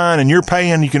you're in line and you're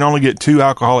paying, you can only get 2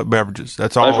 alcoholic beverages.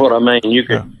 That's all. That's what I mean. You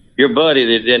could, your buddy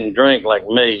that didn't drink like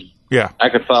me, I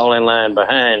could fall in line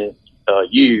behind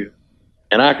you,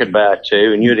 and I could buy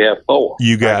 2, and you'd have 4.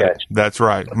 You got it. That's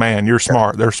right. Man, you're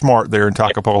smart. They're smart there in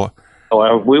Takapola. Oh,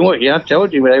 I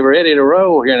told you they were ready to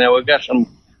roll here. Now we've got some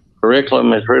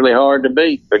curriculum that's really hard to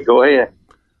beat, but go ahead.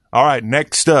 All right,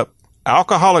 next up.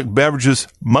 Alcoholic beverages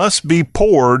must be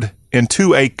poured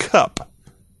into a cup.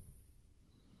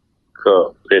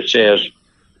 It says,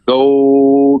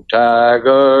 "Go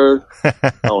Tigers"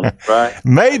 on it, right?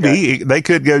 Maybe they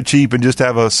could go cheap and just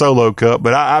have a solo cup,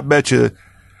 but I bet you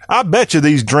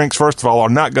these drinks, first of all, are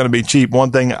not going to be cheap.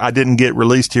 One thing I didn't get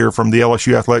released here from the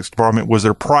LSU Athletics Department was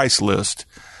their price list.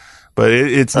 But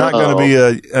it's not going to be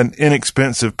an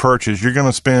inexpensive purchase. You're going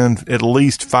to spend at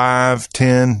least $5,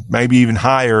 $10, maybe even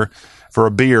higher for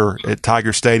a beer at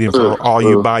Tiger Stadium for all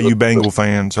you Bayou Bengal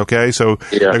fans, okay? So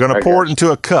they're going to pour it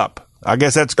into a cup. I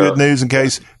guess that's good news in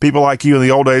case people like you in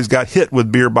the old days got hit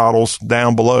with beer bottles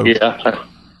down below. Yeah,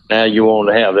 now you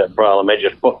won't have that problem.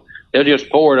 They'll just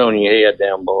pour it on your head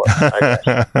down below.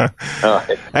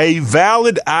 A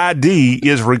valid ID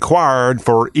is required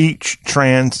for each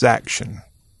transaction.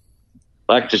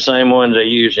 Like the same ones they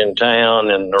use in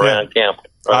town and around campus.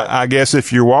 Right? I guess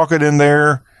if you're walking in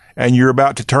there and you're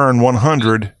about to turn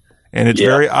 100 and it's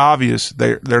very obvious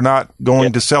they're not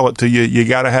going to sell it to you, you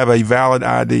got to have a valid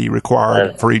ID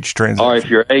required for each transaction. Or if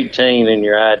you're 18 and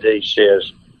your ID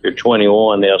says you're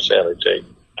 21, they'll sell it to you.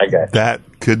 I got you.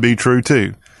 could be true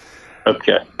too.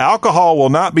 Okay. Alcohol will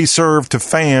not be served to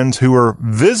fans who are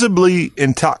visibly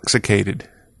intoxicated.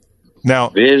 Now,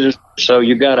 so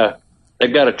they've got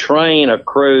to train a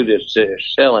crew that's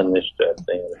selling this stuff.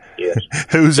 Then, yes.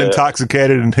 Who's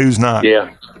intoxicated and who's not?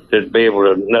 Yeah, to be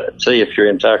able to see if you're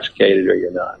intoxicated or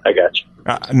you're not. I got you.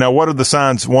 Now, what are the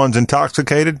signs? One's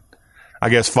intoxicated. I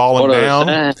guess falling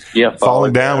down. Yeah,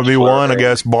 falling down would be one. I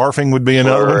guess barfing would be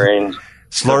another.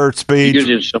 Slurred speech.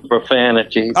 Using some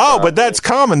profanity. Oh, but that's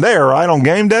common there, right, on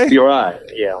game day? You're right.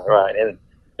 Yeah, right.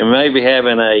 And maybe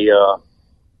having a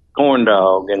corn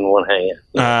dog in one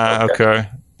hand. Okay.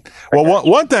 Well,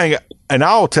 one thing, and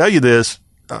I'll tell you this,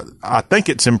 I think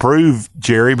it's improved,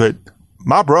 Jerry, but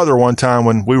my brother one time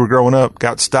when we were growing up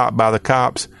got stopped by the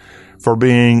cops for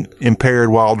being impaired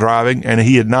while driving, and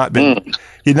he had not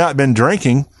been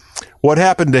drinking. What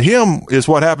happened to him is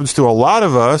what happens to a lot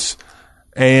of us,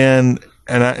 and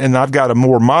I've got a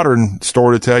more modern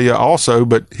story to tell you also,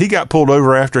 but he got pulled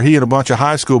over after he and a bunch of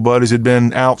high school buddies had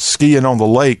been out skiing on the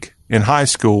lake in high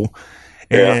school,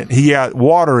 and he had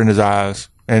water in his eyes.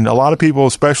 And a lot of people,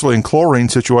 especially in chlorine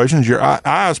situations, your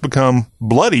eyes become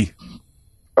bloody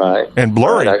and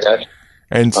blurry. Right,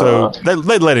 and so they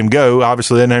let him go.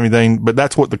 Obviously, they didn't have anything, but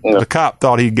that's what the cop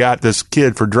thought he got this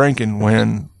kid for drinking.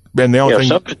 And the only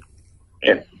thing...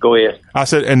 Go ahead. I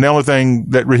said, and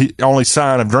the only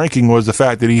sign of drinking was the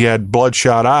fact that he had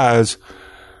bloodshot eyes.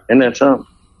 And that's something.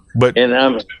 But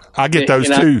I get those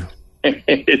too.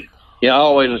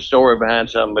 Always a story behind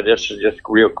something, but this is just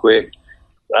real quick.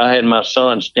 I had my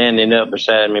son standing up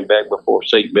beside me back before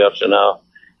seatbelts and all,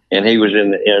 and he was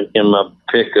in my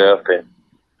pickup, and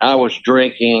I was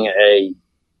drinking a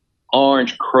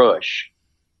Orange Crush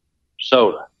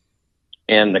soda,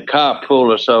 and the cop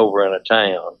pulled us over in a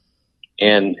town.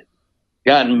 And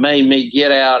made me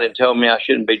get out and told me I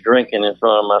shouldn't be drinking in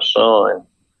front of my son,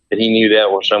 that he knew that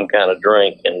was some kind of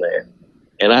drink in there.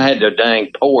 And I had to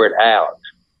dang pour it out.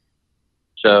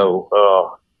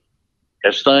 So,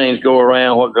 as things go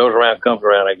around, what goes around comes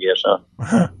around, I guess,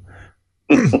 huh?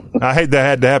 I hate that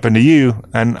had to happen to you,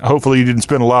 and hopefully you didn't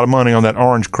spend a lot of money on that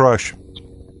Orange Crush.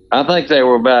 I think they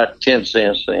were about 10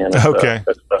 cents then. Okay.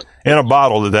 In a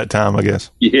bottle at that time, I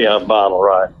guess. Yeah, a bottle,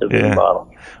 right. A bottle.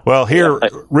 Well,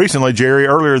 recently, Jerry,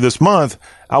 earlier this month,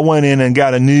 I went in and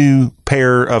got a new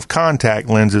pair of contact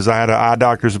lenses. I had an eye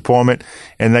doctor's appointment,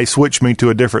 and they switched me to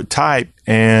a different type.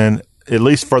 And at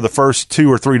least for the first 2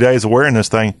 or 3 days of wearing this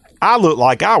thing, I looked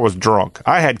like I was drunk.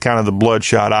 I had kind of the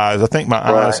bloodshot eyes. I think my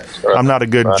eyes, I'm not a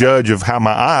good judge of how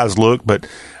my eyes look, but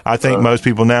I think most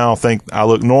people now think I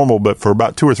look normal. But for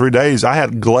about 2 or 3 days, I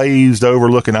had glazed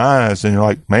over looking eyes, and you're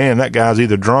like, man, that guy's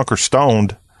either drunk or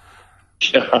stoned.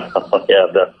 Yeah, I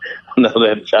know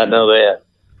that.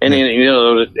 And then,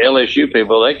 those LSU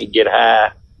people, they can get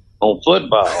high on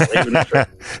football. Even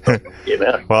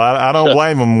if Well, I don't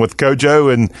blame them. With Coach O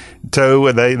and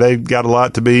Toe, they've got a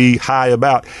lot to be high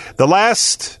about. The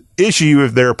last issue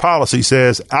of their policy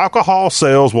says alcohol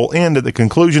sales will end at the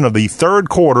conclusion of the third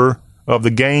quarter of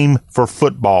the game for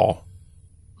football.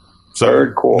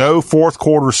 So no fourth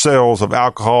quarter sales of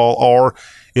alcohol, or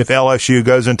if LSU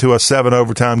goes into a 7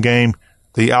 overtime game,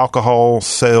 the alcohol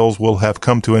sales will have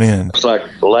come to an end. It's like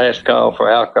the last call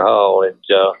for alcohol at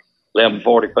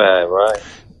 11:45, right?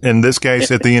 In this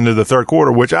case, at the end of the third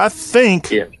quarter, which I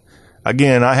think,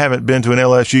 again, I haven't been to an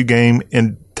LSU game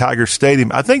in Tiger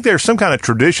Stadium. I think there's some kind of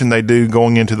tradition they do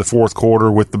going into the fourth quarter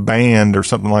with the band or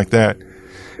something like that.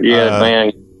 Yeah,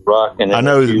 band rocking. I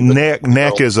know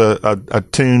Neck is a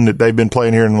tune that they've been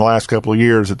playing here in the last couple of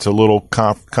years. It's a little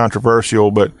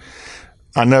controversial, but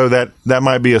I know that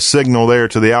might be a signal there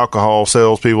to the alcohol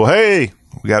salespeople. Hey,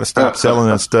 we got to stop selling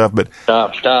that stuff. But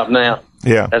stop now.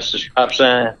 Yeah, that's the stop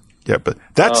sign. Yeah, but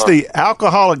that's the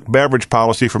alcoholic beverage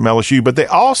policy from LSU. But they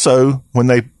also, when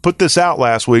they put this out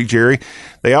last week, Jerry,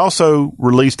 they also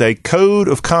released a code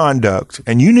of conduct,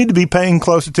 and you need to be paying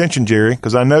close attention, Jerry,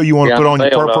 because I know you want to put on your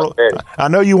purple. I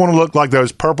know you want to look like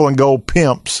those purple and gold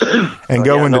pimps and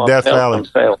go into Death Valley.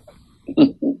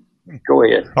 Go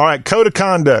ahead. All right, code of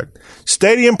conduct.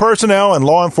 Stadium personnel and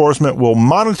law enforcement will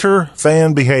monitor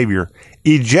fan behavior.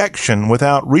 Ejection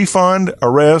without refund,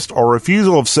 arrest, or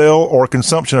refusal of sale or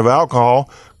consumption of alcohol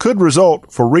could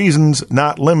result for reasons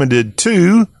not limited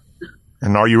to,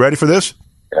 and are you ready for this?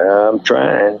 I'm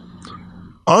trying.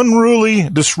 Unruly,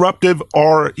 disruptive,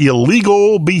 or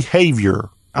illegal behavior.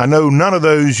 I know none of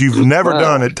those you've never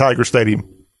done at Tiger Stadium.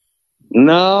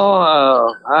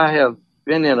 No, I have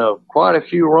been in quite a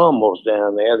few rumbles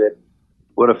down there that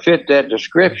would have fit that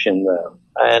description, though.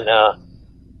 And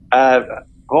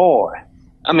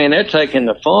I mean, they're taking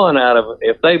the fun out of it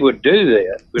if they would do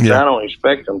that, which I don't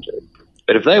expect them to.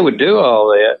 But if they would do all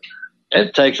that,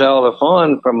 that takes all the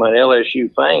fun from an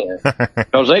LSU fan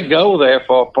because they go there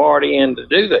for a party and to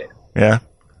do that. Yeah.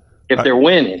 If they're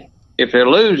winning. If they're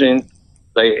losing,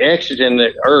 they exit in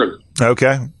it early.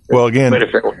 Okay. Well, again, But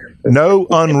if they're no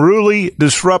unruly,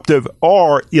 disruptive,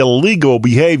 or illegal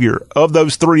behavior. Of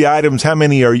those 3 items, how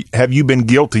many have you been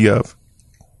guilty of?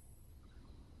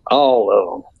 all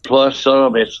of them, plus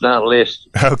some it's not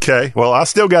listed. Okay. Well, I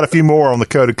still got a few more on the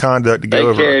code of conduct to go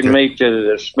over. They carried me to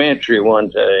the dispensary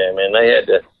one time, and they had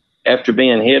to, after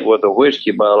being hit with a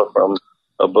whiskey bottle from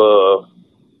above,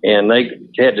 and they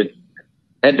had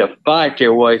to fight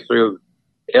their way through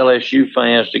LSU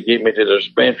fans to get me to the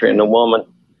dispensary. And the woman,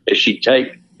 as she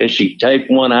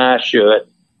taped one eye shut,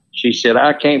 she said,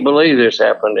 "I can't believe this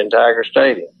happened in Tiger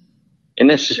Stadium." And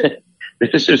this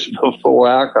is before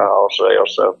alcohol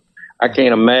sales, so I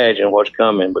can't imagine what's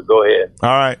coming. But go ahead. All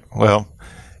right. Well,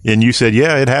 and you said,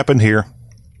 yeah, it happened here.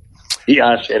 Yeah,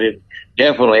 I said it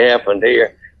definitely happened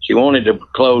here. She wanted to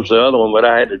close the other one, but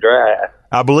I had to drive.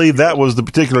 I believe that was the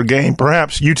particular game.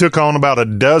 Perhaps you took on about a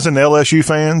dozen LSU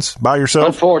fans by yourself?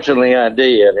 Unfortunately, I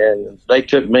did, and they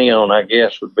took me on, I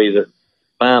guess, would be the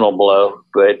final blow.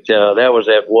 But that was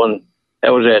that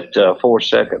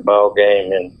 4-second ball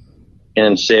game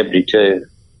in 72.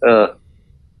 It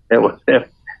was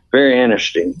very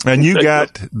interesting. And you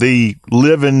got the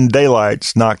living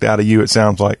daylights knocked out of you, it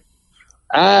sounds like.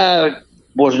 I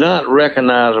was not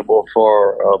recognizable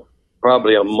for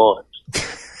probably a month.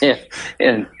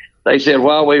 And they said,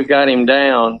 while we've got him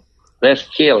down, let's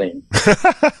kill him.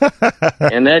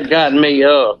 And that got me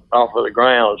up off of the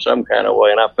ground some kind of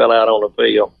way, and I fell out on the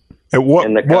field. And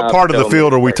what part of the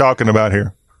field are we talking about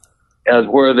here?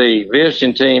 Where the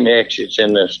visiting team exits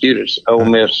and the students, Ole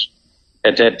Miss,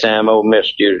 at that time, Ole Miss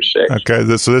student section.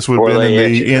 Okay, so this would have been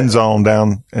in the end zone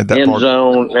down at that part. End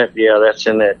zone, that's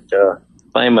in that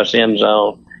famous end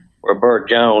zone where Burt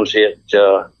Jones hit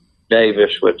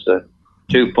Davis with the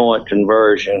 2-point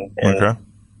conversion. And okay.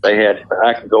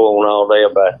 I could go on all day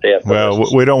about that. Well,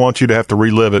 we don't want you to have to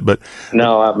relive it, but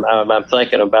no, I'm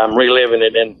reliving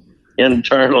it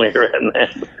internally right now.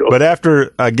 But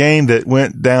after a game that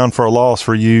went down for a loss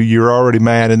for you, you're already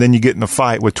mad, and then you get in a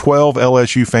fight with 12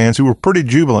 LSU fans who were pretty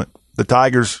jubilant. The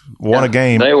Tigers won a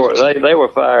game. They were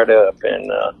fired up,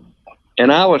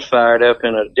 and I was fired up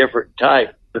in a different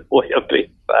type way of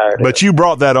being fired up. But you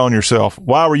brought that on yourself.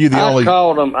 Why were you the only?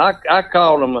 I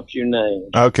called them a few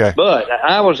names. Okay. But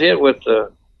I was hit with the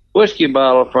whiskey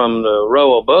bottle from the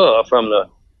row above, from the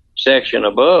section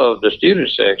above the student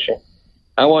section.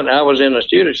 I was in the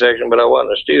student section, but I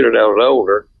wasn't a student. I was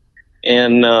older,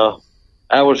 and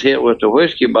I was hit with the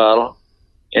whiskey bottle,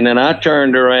 and then I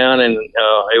turned around, and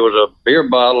it was a beer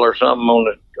bottle or something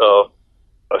on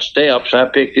the steps. I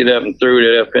picked it up and threw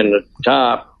it up in the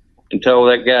top and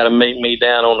told that guy to meet me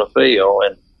down on the field,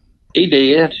 and he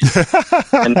did.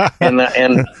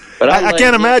 But I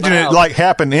can't imagine it like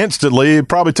happened instantly. It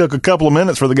probably took a couple of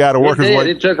minutes for the guy to work his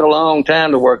way. It took a long time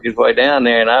to work his way down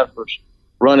there, and I was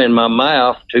running my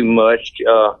mouth too much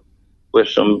with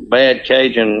some bad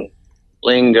Cajun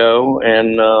lingo,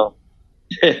 and I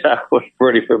was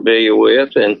pretty familiar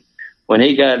with. And when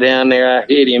he got down there, I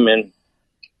hit him, and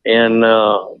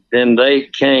then they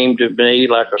came to me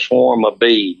like a swarm of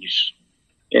bees,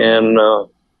 and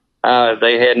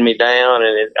they had me down,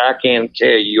 and I can't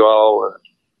tell you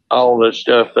all the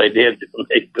stuff they did to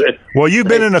me. But well, you've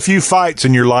been in a few fights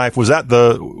in your life. Was that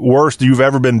the worst you've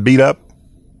ever been beat up?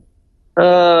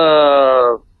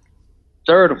 Third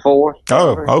or fourth.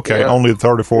 Oh, okay. Yeah. Only the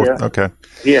third or fourth. Yeah. Okay.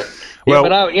 Yeah. Well,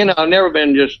 but I've never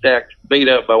been just beat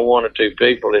up by one or two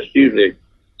people. It's usually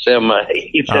 7 or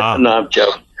 8. No, I'm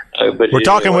joking. We're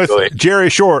talking with Jerry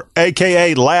Short,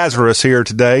 a.k.a. Lazarus, here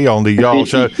today on the Y'all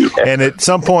Show. Yeah. And at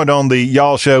some point on the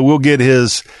Y'all Show, we'll get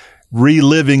his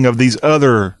reliving of these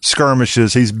other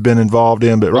skirmishes he's been involved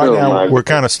in. But right now, we're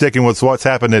kind of sticking with what's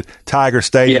happened at Tiger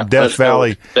Stadium, Death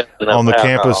Valley, on the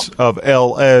campus of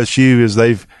LSU, as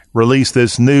they've released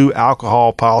this new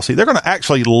alcohol policy. They're going to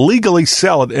actually legally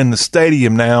sell it in the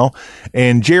stadium now.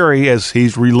 And Jerry, as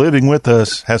he's reliving with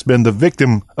us, has been the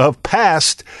victim of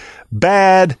past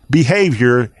bad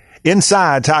behavior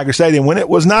inside Tiger Stadium when it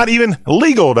was not even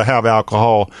legal to have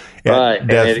alcohol at right.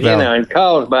 Death Valley. And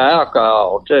caused by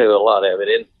alcohol too, a lot of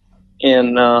it.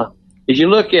 And if you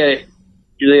look at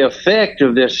the effect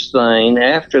of this thing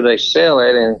after they sell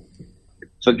it, and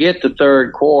forget the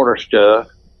third quarter stuff,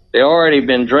 they already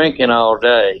been drinking all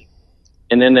day,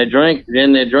 and then they drink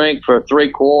for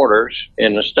 3 quarters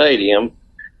in the stadium,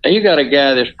 and you got a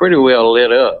guy that's pretty well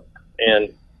lit up,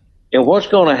 and what's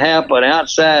going to happen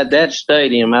outside that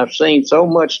stadium? I've seen so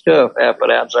much stuff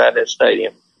happen outside that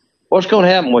stadium. what's going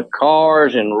to happen with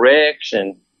cars and wrecks,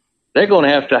 and they're going to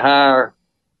have to hire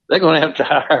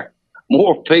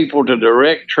more people to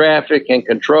direct traffic and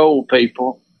control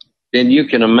people than you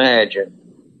can imagine.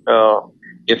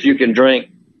 If you can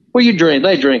drink, they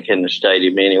drink in the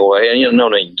stadium anyway, and you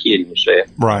don't even kidding yourself.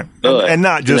 Right. But, and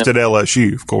not just at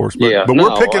LSU, of course. But, yeah, but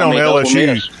we're picking on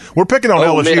LSU. We're picking on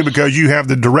LSU because you have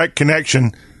the direct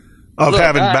connection of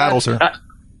having battles there.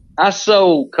 I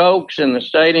sold Cokes in the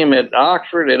stadium at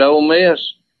Oxford at Ole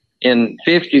Miss in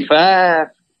 55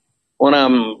 when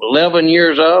I'm 11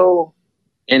 years old,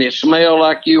 and it smelled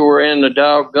like you were in the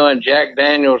doggone Jack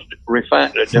Daniels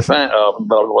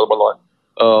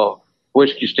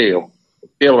whiskey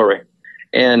distillery.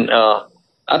 And I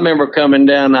remember coming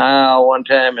down the aisle one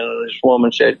time, and this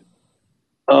woman said,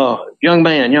 young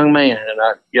man, and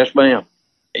I, yes, ma'am.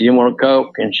 You want a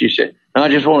Coke? And she said, no, I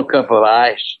just want a cup of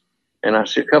ice. And I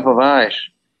said, cup of ice?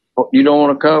 You don't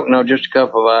want a Coke? No, just a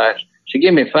cup of ice. She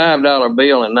gave me a $5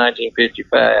 bill in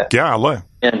 1955. Golly.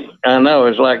 And I know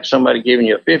it's like somebody giving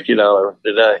you a $50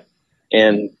 today.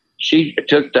 And she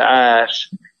took the ice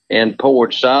and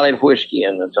poured solid whiskey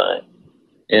in the thing.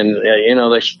 And,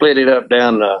 they split it up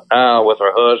down the aisle with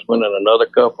her husband and another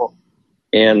couple.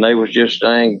 And they was just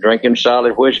drinking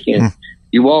solid whiskey. And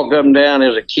you walk up and down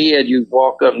as a kid, you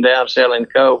walk up and down selling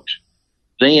Cokes.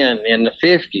 Then in the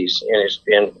 50s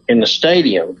in the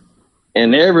stadium,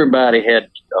 and everybody had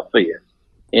a fifth,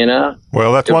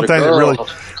 Well, that's one thing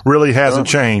that really hasn't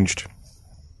changed.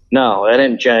 No, that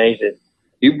didn't change.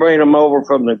 You bring them over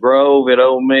from the Grove at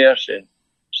Ole Miss and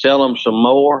sell them some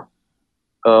more.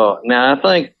 Now, I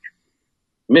think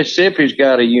Mississippi's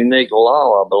got a unique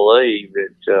law, I believe,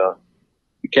 that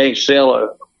you can't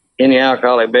sell any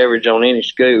alcoholic beverage on any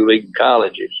school, even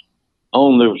colleges,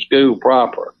 on the school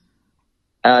proper.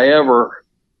 However,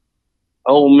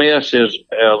 Ole Miss is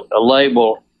a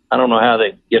label. I don't know how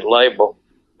they get labeled,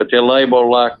 but they're labeled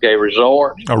like a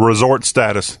resort. A resort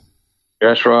status.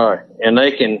 That's right. And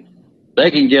they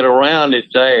can get around it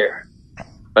there.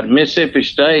 But Mississippi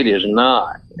State is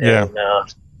not. Yeah.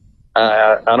 And,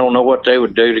 I don't know what they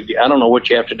would do I don't know what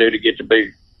you have to do to get to be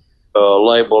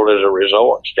labeled as a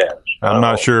resort status. I'm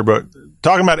not sure, but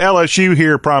talking about LSU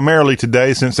here primarily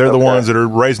today, since they're the ones that are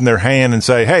raising their hand and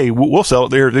say, hey, we'll sell it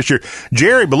there this year.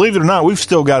 Jerry, believe it or not, we've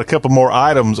still got a couple more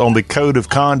items on the code of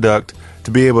conduct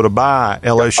to be able to buy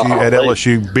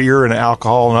LSU beer and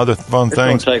alcohol and other fun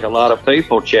things. It's going to take a lot of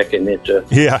people checking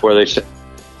it where they say.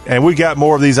 And we got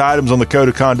more of these items on the code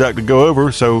of conduct to go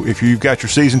over. So if you've got your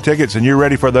season tickets and you're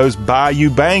ready for those Bayou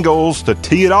Bengals to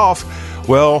tee it off,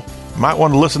 well, you might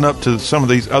want to listen up to some of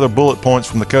these other bullet points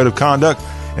from the code of conduct,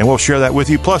 and we'll share that with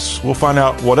you. Plus, we'll find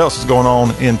out what else is going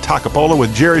on in Takapola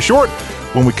with Jerry Short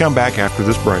when we come back after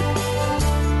this break.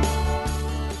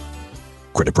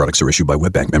 Credit products are issued by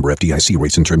WebBank, member FDIC.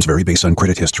 Rates and terms vary based on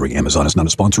credit history. Amazon is not a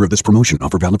sponsor of this promotion.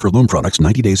 Offer valid for loan products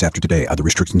 90 days after today. Other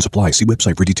restrictions apply. See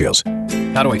website for details.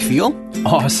 How do I feel?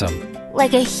 Awesome.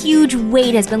 Like a huge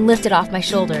weight has been lifted off my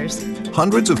shoulders.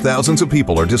 Hundreds of thousands of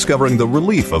people are discovering the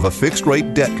relief of a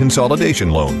fixed-rate debt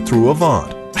consolidation loan through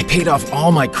Avant. I paid off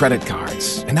all my credit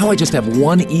cards, and now I just have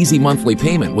one easy monthly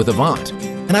payment with Avant.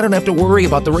 And I don't have to worry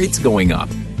about the rates going up.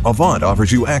 Avant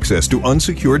offers you access to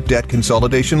unsecured debt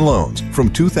consolidation loans from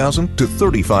 $2,000 to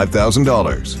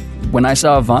 $35,000. When I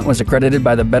saw Avant was accredited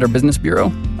by the Better Business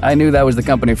Bureau, I knew that was the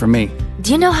company for me.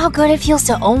 Do you know how good it feels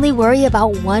to only worry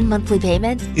about one monthly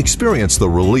payment? Experience the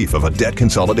relief of a debt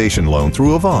consolidation loan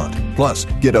through Avant. Plus,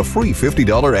 get a free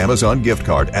 $50 Amazon gift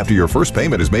card after your first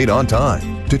payment is made on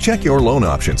time. To check your loan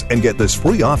options and get this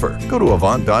free offer, go to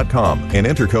Avant.com and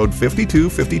enter code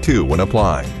 5252 when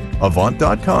applying.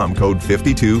 Avant.com, code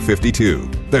 5252.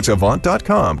 That's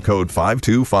Avant.com, code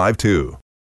 5252.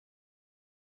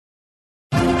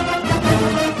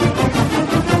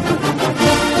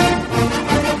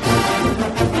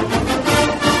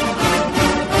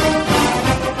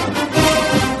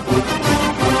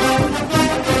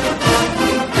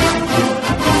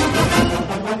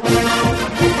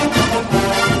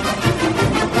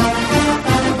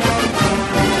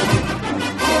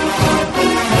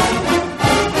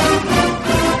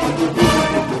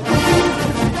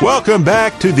 Welcome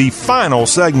back to the final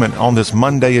segment on this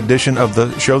Monday edition of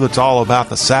the show that's all about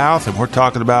the South, and we're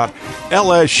talking about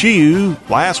LSU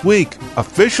last week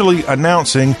officially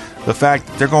announcing the fact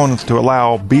that they're going to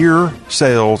allow beer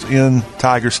sales in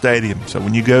Tiger Stadium. So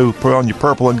when you go put on your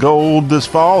purple and gold this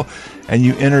fall and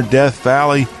you enter Death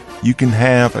Valley, you can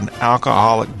have an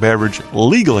alcoholic beverage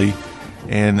legally.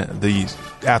 And the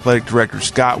athletic director,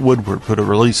 Scott Woodward, put a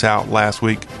release out last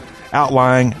week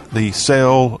outlining the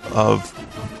sale of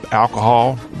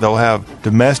alcohol. They'll have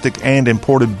domestic and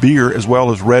imported beer as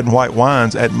well as red and white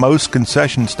wines at most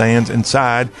concession stands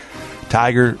inside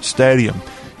Tiger Stadium.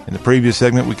 In the previous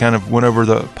segment, we kind of went over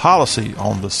the policy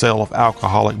on the sale of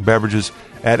alcoholic beverages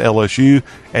at LSU,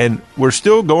 and we're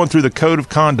still going through the code of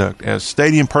conduct as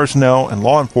stadium personnel and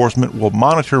law enforcement will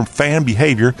monitor fan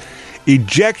behavior.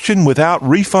 Ejection without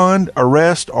refund,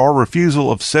 arrest, or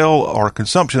refusal of sale or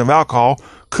consumption of alcohol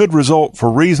could result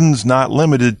for reasons not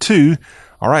limited to.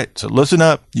 All right, so listen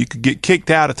up. You could get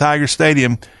kicked out of Tiger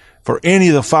Stadium for any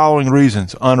of the following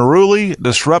reasons: unruly,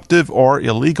 disruptive, or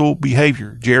illegal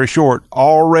behavior. Jerry Short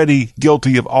already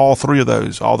guilty of all three of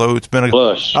those, although it's been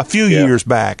a few years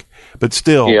back. But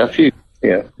still, if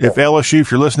LSU,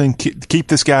 if you're listening, keep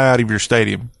this guy out of your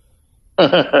stadium.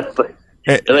 I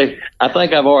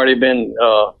think I've already been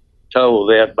told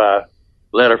that by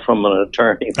letter from an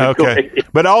attorney. Okay.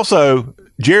 But also,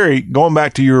 Jerry, going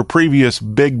back to your previous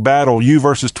big battle, you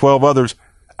versus 12 others,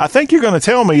 I think you're going to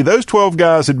tell me those 12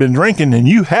 guys had been drinking and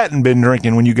you hadn't been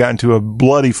drinking when you got into a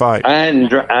bloody fight.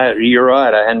 You're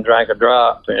right. I hadn't drank a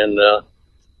drop. And,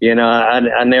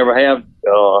 I never have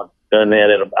done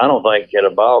that. I don't think at a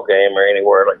ball game or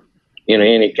anywhere, like,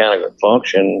 any kind of a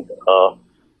function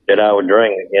that I would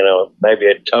drink, maybe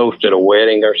a toast at a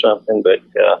wedding or something. But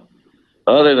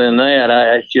other than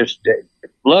that,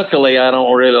 luckily, I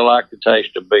don't really like the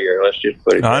taste of beer. Let's just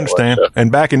put it that way. I understand. So,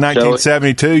 and back in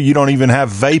 1972, you don't even have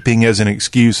vaping as an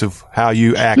excuse of how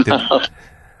you acted.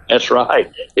 That's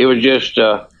right. It was just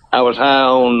I was high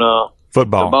on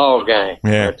football, the ball game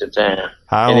at the time.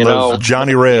 High on those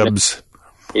Johnny Rebs.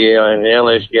 Yeah, and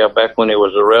LSU, back when it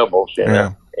was the Rebels,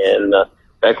 and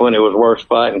back when it was worth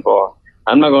fighting for.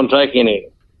 I'm not going to take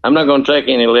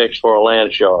any licks for a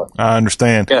land shark. I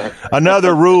understand.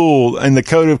 Another rule in the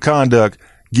code of conduct: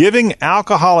 giving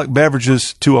alcoholic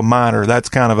beverages to a minor. That's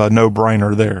kind of a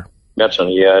no-brainer there. But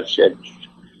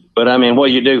I mean, what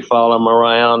you do, follow them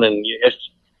around, and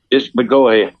but go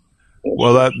ahead.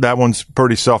 Well, that one's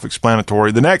pretty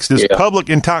self-explanatory. The next is public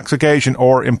intoxication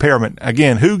or impairment.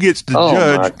 Again, who gets to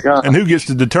judge and who gets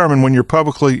to determine when you're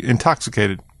publicly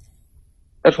intoxicated?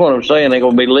 That's what I'm saying. They're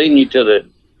going to be leading you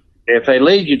if they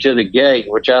lead you to the gate,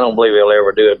 which I don't believe they'll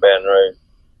ever do at Baton Rouge,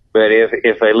 but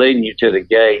if they lead you to the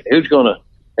gate, there's going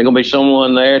to be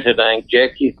someone there to dang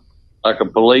check you, like a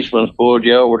policeman's pulled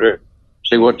you over to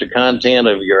see what the content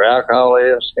of your alcohol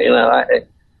is.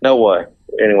 No way.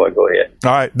 Anyway, go ahead.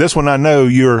 All right. This one, I know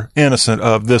you're innocent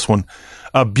of this one.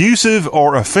 Abusive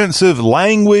or offensive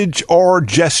language or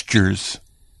gestures.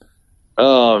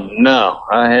 No,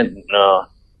 I hadn't.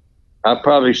 I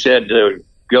probably said to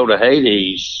go to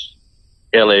Hades,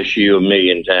 LSU a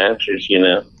million times,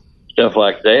 stuff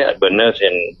like that, but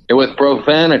nothing with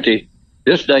profanity.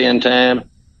 This day and time,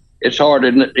 it's hard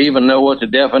to even know what the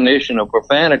definition of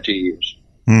profanity is.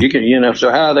 You can, so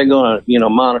how are they going to,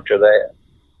 monitor that?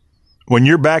 When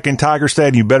you're back in Tiger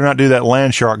Stadium, you better not do that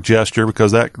land shark gesture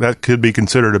because that could be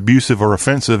considered abusive or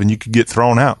offensive and you could get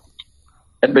thrown out.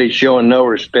 That'd be showing no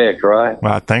respect, right?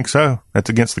 Well, I think so. That's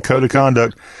against the code of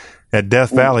conduct at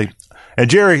Death Valley. And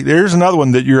Jerry, there's another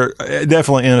one that you're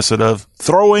definitely innocent of: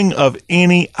 throwing of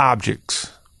any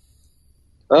objects.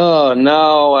 Oh,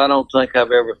 no, I don't think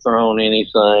I've ever thrown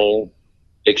anything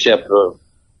except a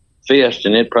fist,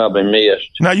 and it probably missed.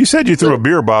 Now, you said you threw a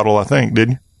beer bottle, I think,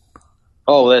 didn't you?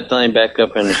 Oh, that thing back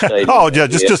up in the stadium.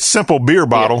 just a simple beer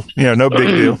bottle. No big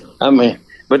deal. I mean,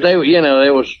 but they,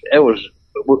 it was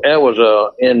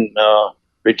in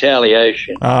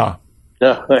retaliation. Ah.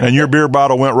 And your beer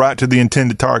bottle went right to the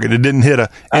intended target. It didn't hit an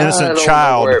innocent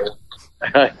child.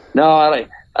 No, I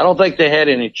don't think they had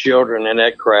any children in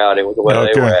that crowd. It was the way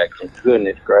they were acting.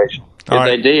 Goodness gracious. If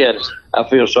they did, I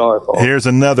feel sorry for them. Here's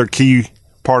another key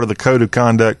part of the code of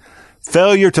conduct: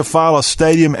 failure to follow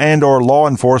stadium and or law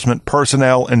enforcement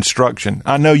personnel instruction.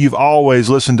 I know you've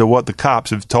always listened to what the cops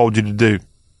have told you to do.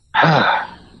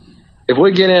 If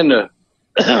we get into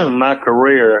my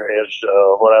career as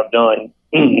what I've done,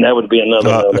 that would be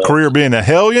another. A career being a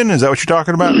hellion? Is that what you're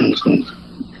talking about?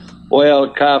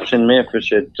 Well, cops in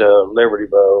Memphis at Liberty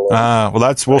Bowl.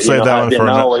 We'll save that one for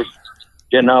another.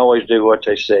 Didn't always do what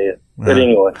they said. But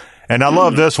anyway. And I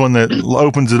love this one that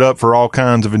opens it up for all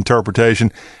kinds of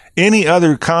interpretation. Any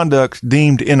other conduct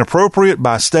deemed inappropriate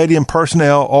by stadium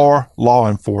personnel or law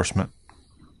enforcement.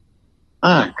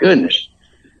 Ah, goodness.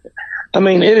 I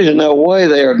mean, it is no way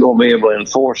they are going to be able to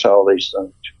enforce all these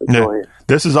things. Go ahead.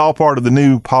 This is all part of the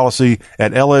new policy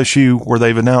at LSU where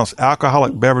they've announced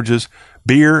alcoholic beverages,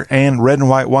 beer, and red and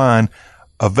white wine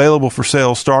available for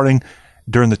sale starting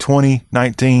during the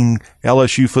 2019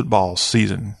 LSU football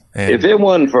season. And if it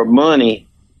wasn't for money,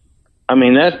 I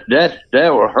mean, that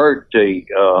will hurt the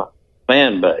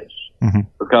fan base,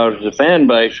 because the fan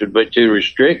base would be too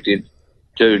restricted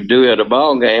to do at a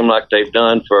ball game like they've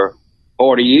done for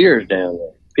 40 years down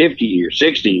there, 50 years,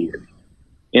 60 years.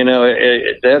 You know,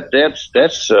 that's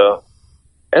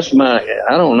my,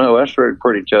 I don't know, that's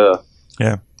pretty tough.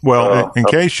 Yeah. Well, in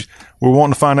case we're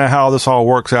wanting to find out how this all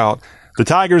works out, the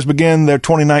Tigers begin their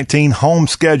 2019 home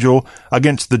schedule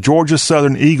against the Georgia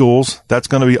Southern Eagles. That's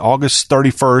going to be August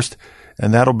 31st,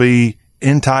 and that'll be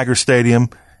in Tiger Stadium,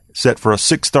 set for a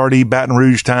 6:30 Baton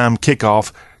Rouge time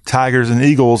kickoff, Tigers and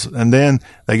Eagles. And then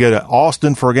they go to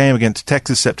Austin for a game against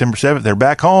Texas September 7th. They're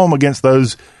back home against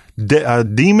those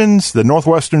Demons. The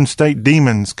Northwestern State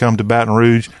Demons come to Baton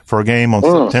Rouge for a game on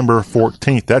September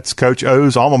 14th. That's Coach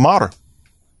O's alma mater.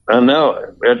 I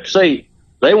know. See,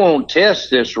 they won't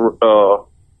test this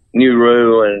new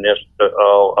rule and this,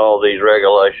 all these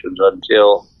regulations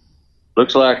until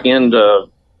looks like into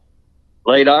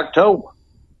late October,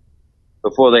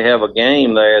 before they have a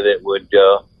game there that would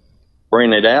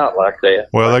bring it out like that.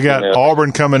 Well, they got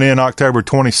Auburn coming in October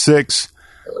 26th.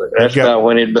 That's about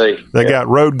when it'd be. They got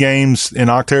road games in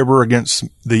October against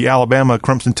the Alabama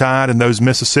Crimson Tide and those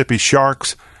Mississippi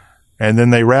Sharks. And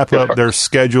then they wrap up their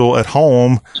schedule at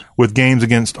home with games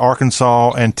against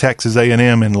Arkansas and Texas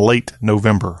A&M in late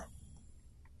November.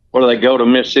 Or do they go to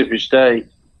Mississippi State?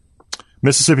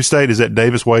 Mississippi State is at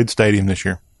Davis Wade Stadium this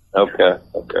year. Okay.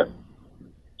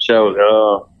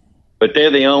 So, but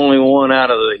they're the only one out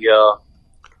of the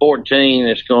 14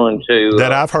 that's going to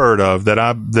that I've heard of that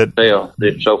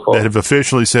so far, that have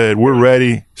officially said we're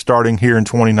ready starting here in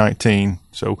 2019.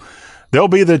 So they'll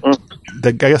be the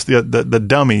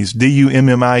dummies,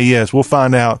 DUMMIES. We'll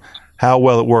find out how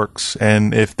well it works,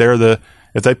 and if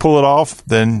they pull it off,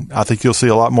 then I think you'll see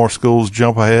a lot more schools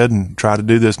jump ahead and try to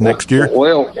do this next year.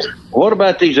 Well, what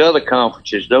about these other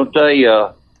conferences? Don't they?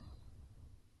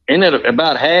 Isn't it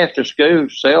about half the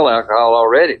schools sell alcohol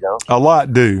already, don't they? A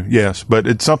lot do, yes, but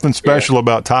it's something special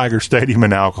about Tiger Stadium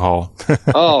and alcohol.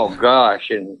 Oh,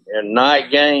 gosh, and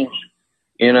night games,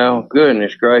 you know,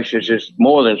 goodness gracious, it's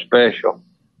more than special.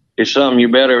 It's something you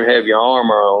better have your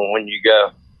armor on when you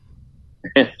go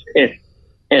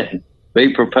and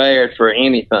be prepared for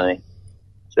anything.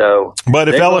 So, but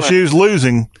if LSU's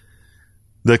losing,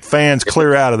 the fans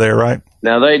clear out of there, right?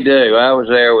 Now, they do. I was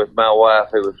there with my wife,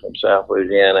 who was from South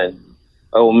Louisiana, and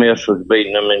Ole Miss was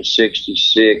beating them in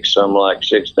 66, something like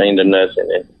 16-0.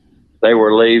 And they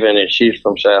were leaving, and she's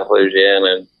from South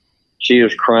Louisiana, and she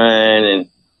was crying,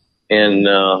 and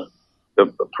the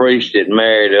priest that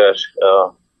married us,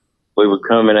 we were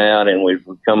coming out, and we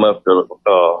would come up to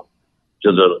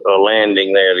the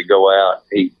landing there to go out.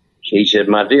 He said,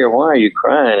 "My dear, why are you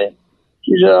crying?" And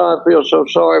she said, "Oh, I feel so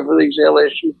sorry for these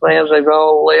LSU fans. They've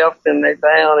all left and they're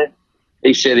down." And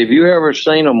he said, "Have you ever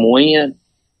seen them win?"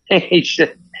 He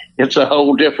said, "It's a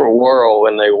whole different world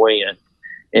when they win."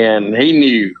 And he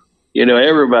knew, you know,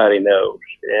 everybody knows.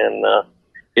 And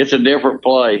it's a different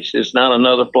place. It's not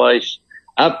another place.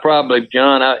 I've probably,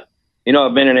 John, I've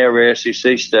been in every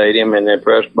SEC stadium and then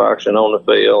press box and on the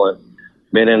field, and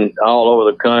been in all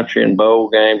over the country in bowl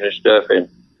games and stuff. And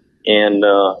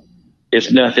it's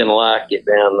nothing like it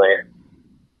down there.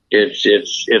 It's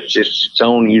its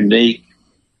own unique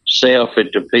self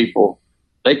that the people,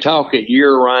 they talk it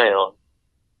year round.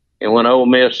 And when Ole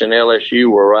Miss and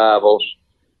LSU were rivals,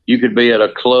 you could be at a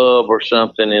club or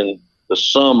something in the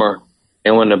summer,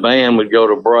 and when the band would go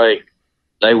to break,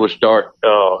 they would start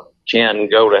chanting,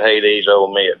 "Go to Hades,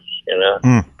 Ole Miss," you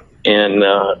know. And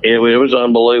it was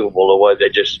unbelievable the way they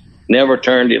just never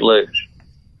turned it loose.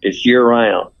 It's year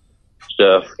round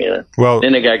stuff, you know. Well,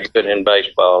 then they got good in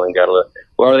baseball and got a little.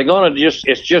 Well, are they going to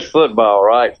it's just football,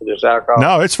 right, for this alcohol?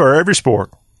 No, it's for every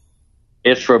sport.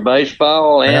 It's for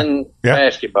baseball and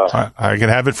basketball. I can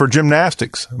have it for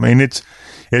gymnastics. I mean,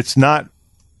 it's not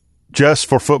just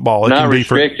for football. It not can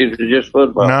restricted to just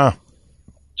football. No.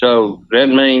 So that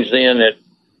means then that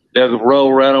they'll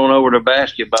roll right on over to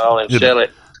basketball and sell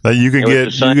it. You could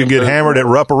get hammered at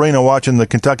Rupp Arena watching the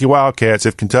Kentucky Wildcats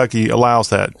if Kentucky allows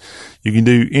that. You can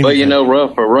do anything. Well, you know,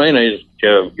 Rupp Arena is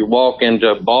you walk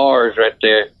into bars right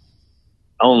there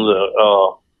on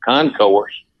the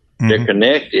concourse. They're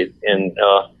connected, and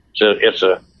so it's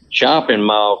a shopping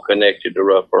mall connected to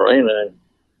Rupp Arena. And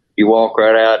you walk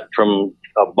right out from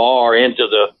a bar into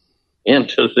the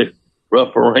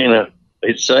Rupp Arena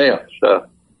itself. So.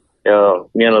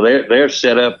 They're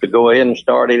set up to go ahead and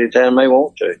start anytime they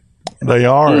want to. They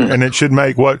are, and it should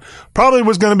make what probably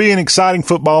was going to be an exciting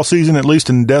football season, at least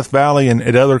in Death Valley and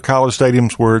at other college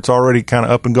stadiums where it's already kind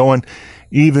of up and going.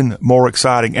 even more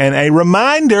exciting. And a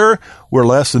reminder, we're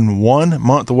less than 1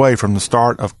 month away from the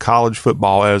start of college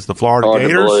football as the Florida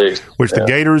Gators, which the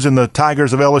Gators and the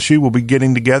Tigers of LSU will be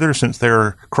getting together since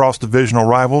they're cross-divisional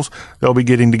rivals. They'll be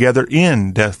getting together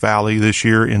in Death Valley this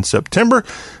year in September.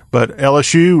 But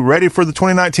LSU ready for the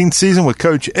 2019 season with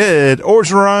Coach Ed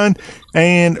Orgeron.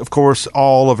 And, of course,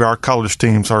 all of our college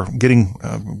teams are getting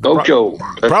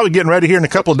probably getting ready here in a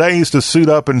couple of days to suit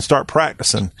up and start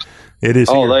practicing. It is.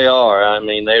 Oh, they are. I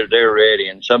mean, they're ready.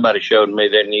 And somebody showed me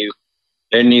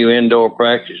their new indoor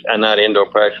practice, not indoor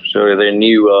practice facility, their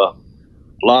new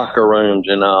locker rooms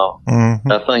and all. Mm-hmm.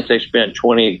 I think they spent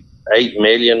 $28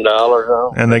 million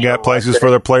on. And they got places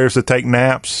for their players to take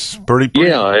naps. Pretty.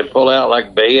 Yeah, they pull out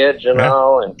like beds and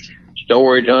all, and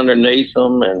storage underneath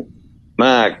them. And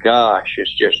my gosh,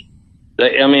 it's just,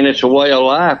 it's a way of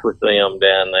life with them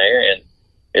down there, and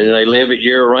they live it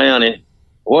year round. And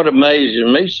what amazes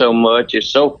me so much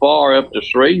is so far up to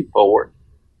Shreveport,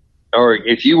 or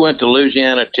if you went to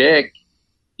Louisiana Tech,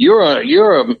 you're a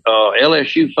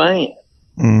LSU fan.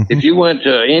 Mm-hmm. If you went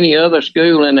to any other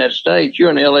school in that state, you're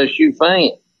an LSU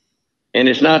fan. And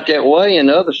it's not that way in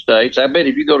other states. I bet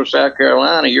if you go to South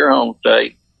Carolina, your home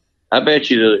state, I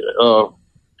bet you the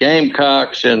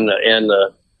Gamecocks and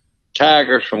the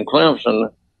Tigers from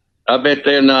Clemson, I bet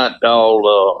they're not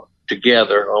all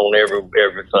together on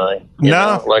everything. You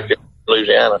know, like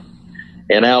Louisiana.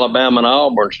 And Alabama and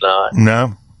Auburn's not.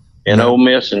 No. And Ole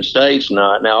Miss and State's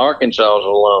not. Now Arkansas is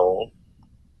alone,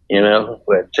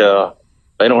 but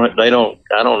they don't.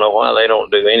 I don't know why they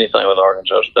don't do anything with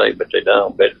Arkansas State, but they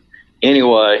don't. But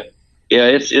anyway, yeah,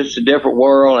 it's a different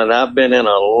world, and I've been in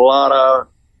a lot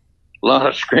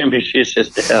of scrimmages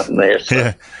down there. So,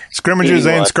 yeah, scrimmages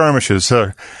and skirmishes.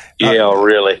 So,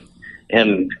 really,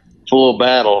 and full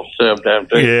battle sometimes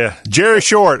too. Yeah, Jerry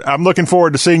Short, I'm looking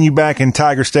forward to seeing you back in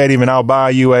Tiger Stadium, and I'll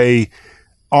buy you a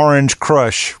Orange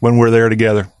Crush when we're there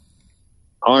together.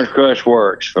 Orange Crush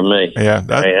works for me. Yeah,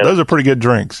 those are pretty good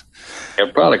drinks.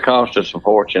 It probably cost us a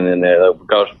fortune in there, though,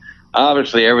 because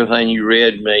obviously everything you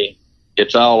read me,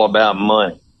 it's all about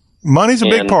money. Money's a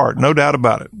big part, no doubt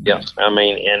about it. Yeah,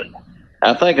 and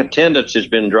I think attendance has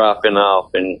been dropping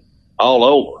off and all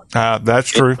over. That's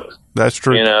true. That's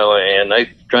true. And they're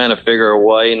trying to figure a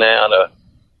way now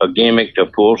a gimmick to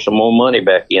pull some more money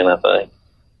back in, I think.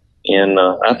 And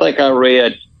I think I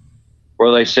read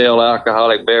where they sell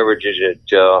alcoholic beverages at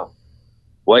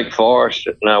Wake Forest,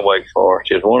 not Wake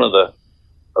Forest, it's one of the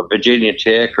Virginia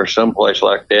Tech or someplace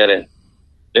like that. And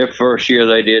their first year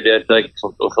they did that, they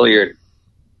cleared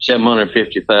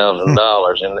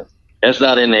 $750,000, and that's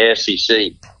not in the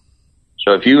SEC.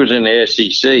 So if you was in the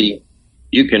SEC,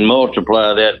 you can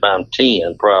multiply that by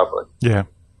 10 probably. Yeah.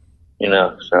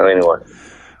 So anyway.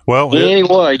 Well,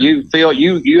 anyway,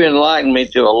 you enlightened me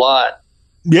to a lot.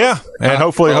 Yeah, and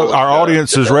hopefully our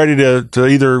audience is ready to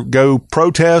either go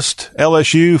protest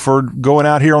LSU for going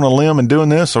out here on a limb and doing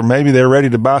this, or maybe they're ready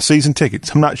to buy season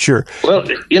tickets. I'm not sure. Well,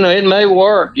 it may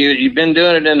work. You've been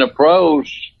doing it in the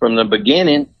pros from the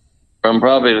beginning, from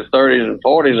probably the 30s and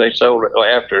 40s. They sold it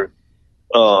after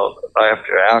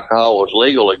alcohol was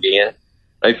legal again.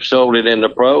 They sold it in the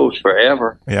pros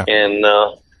forever. Yeah. And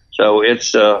so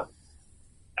it's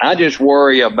I just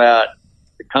worry about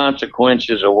the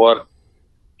consequences of what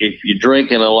if you're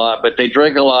drinking a lot, but they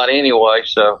drink a lot anyway,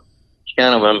 so it's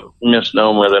kind of a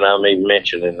misnomer that I'm even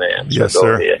mentioning that. Yes,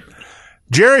 sir. Ahead.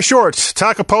 Jerry Shorts,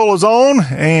 Tacopola's on,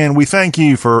 and we thank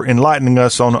you for enlightening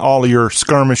us on all of your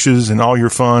skirmishes and all your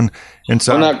fun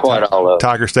inside not quite all of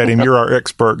Tiger Stadium. You're our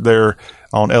expert there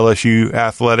on LSU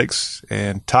athletics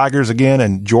and Tigers again,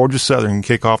 and Georgia Southern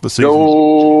kick off the season.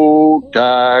 Go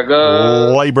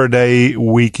Tigers! Labor Day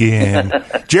weekend.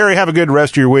 Jerry, have a good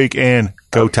rest of your week, and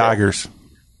go Tigers.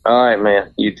 All right,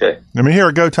 man. You too. Let me hear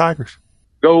it. Go Tigers.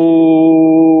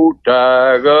 Go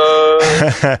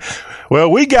Tigers.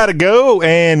 Well, we got to go,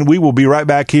 and we will be right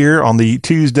back here on the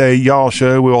Tuesday Y'all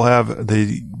Show. We'll have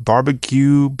the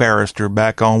barbecue barrister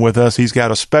back on with us. He's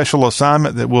got a special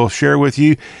assignment that we'll share with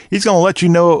you. He's going to let you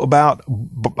know about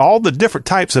all the different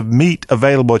types of meat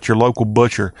available at your local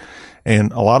butcher.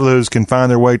 And a lot of those can find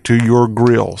their way to your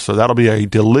grill. So that'll be a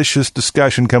delicious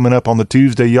discussion coming up on the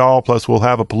Tuesday, y'all. Plus, we'll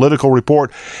have a political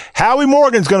report. Howie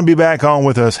Morgan's going to be back on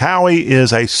with us. Howie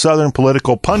is a Southern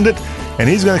political pundit, and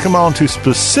he's going to come on to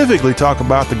specifically talk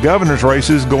about the governor's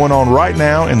races going on right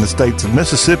now in the states of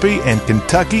Mississippi and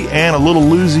Kentucky, and a little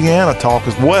Louisiana talk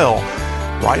as well.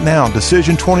 Right now,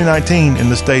 Decision 2019 in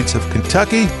the states of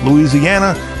Kentucky,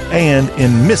 Louisiana, and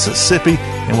in Mississippi.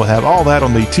 And we'll have all that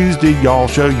on the Tuesday Y'all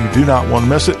Show. You do not want to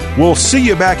miss it. We'll see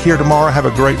you back here tomorrow. Have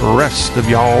a great rest of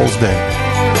y'all's day.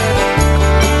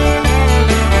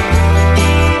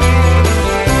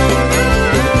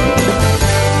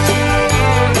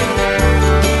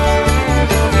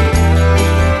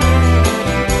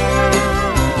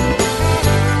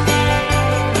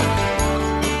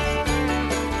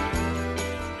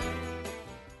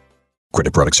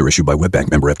 products are issued by WebBank,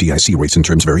 member FDIC. Rates and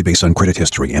terms vary based on credit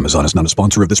history. Amazon is not a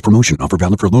sponsor of this promotion. Offer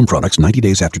valid for loan products 90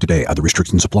 days after today. Other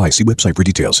restrictions apply. See website for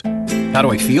details. How do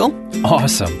I feel?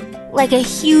 Awesome. Like a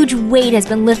huge weight has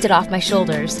been lifted off my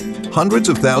shoulders. Hundreds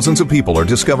of thousands of people are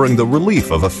discovering the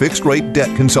relief of a fixed-rate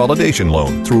debt consolidation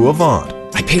loan through Avant.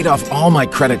 I paid off all my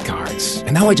credit cards,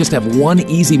 and now I just have one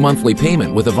easy monthly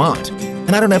payment with Avant.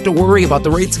 And I don't have to worry about the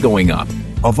rates going up.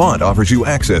 Avant offers you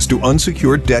access to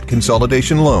unsecured debt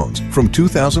consolidation loans from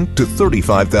 $2,000 to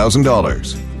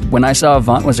 $35,000. When I saw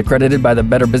Avant was accredited by the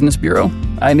Better Business Bureau,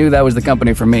 I knew that was the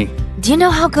company for me. Do you know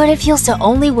how good it feels to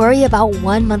only worry about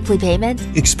one monthly payment?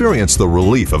 Experience the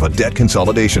relief of a debt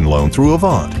consolidation loan through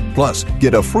Avant. Plus,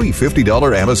 get a free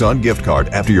 $50 Amazon gift card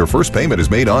after your first payment is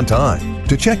made on time.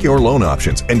 To check your loan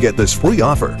options and get this free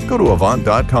offer, go to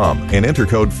Avant.com and enter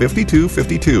code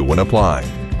 5252 when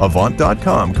applying.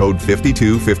 Avant.com, code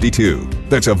 5252.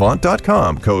 That's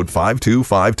Avant.com, code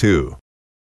 5252.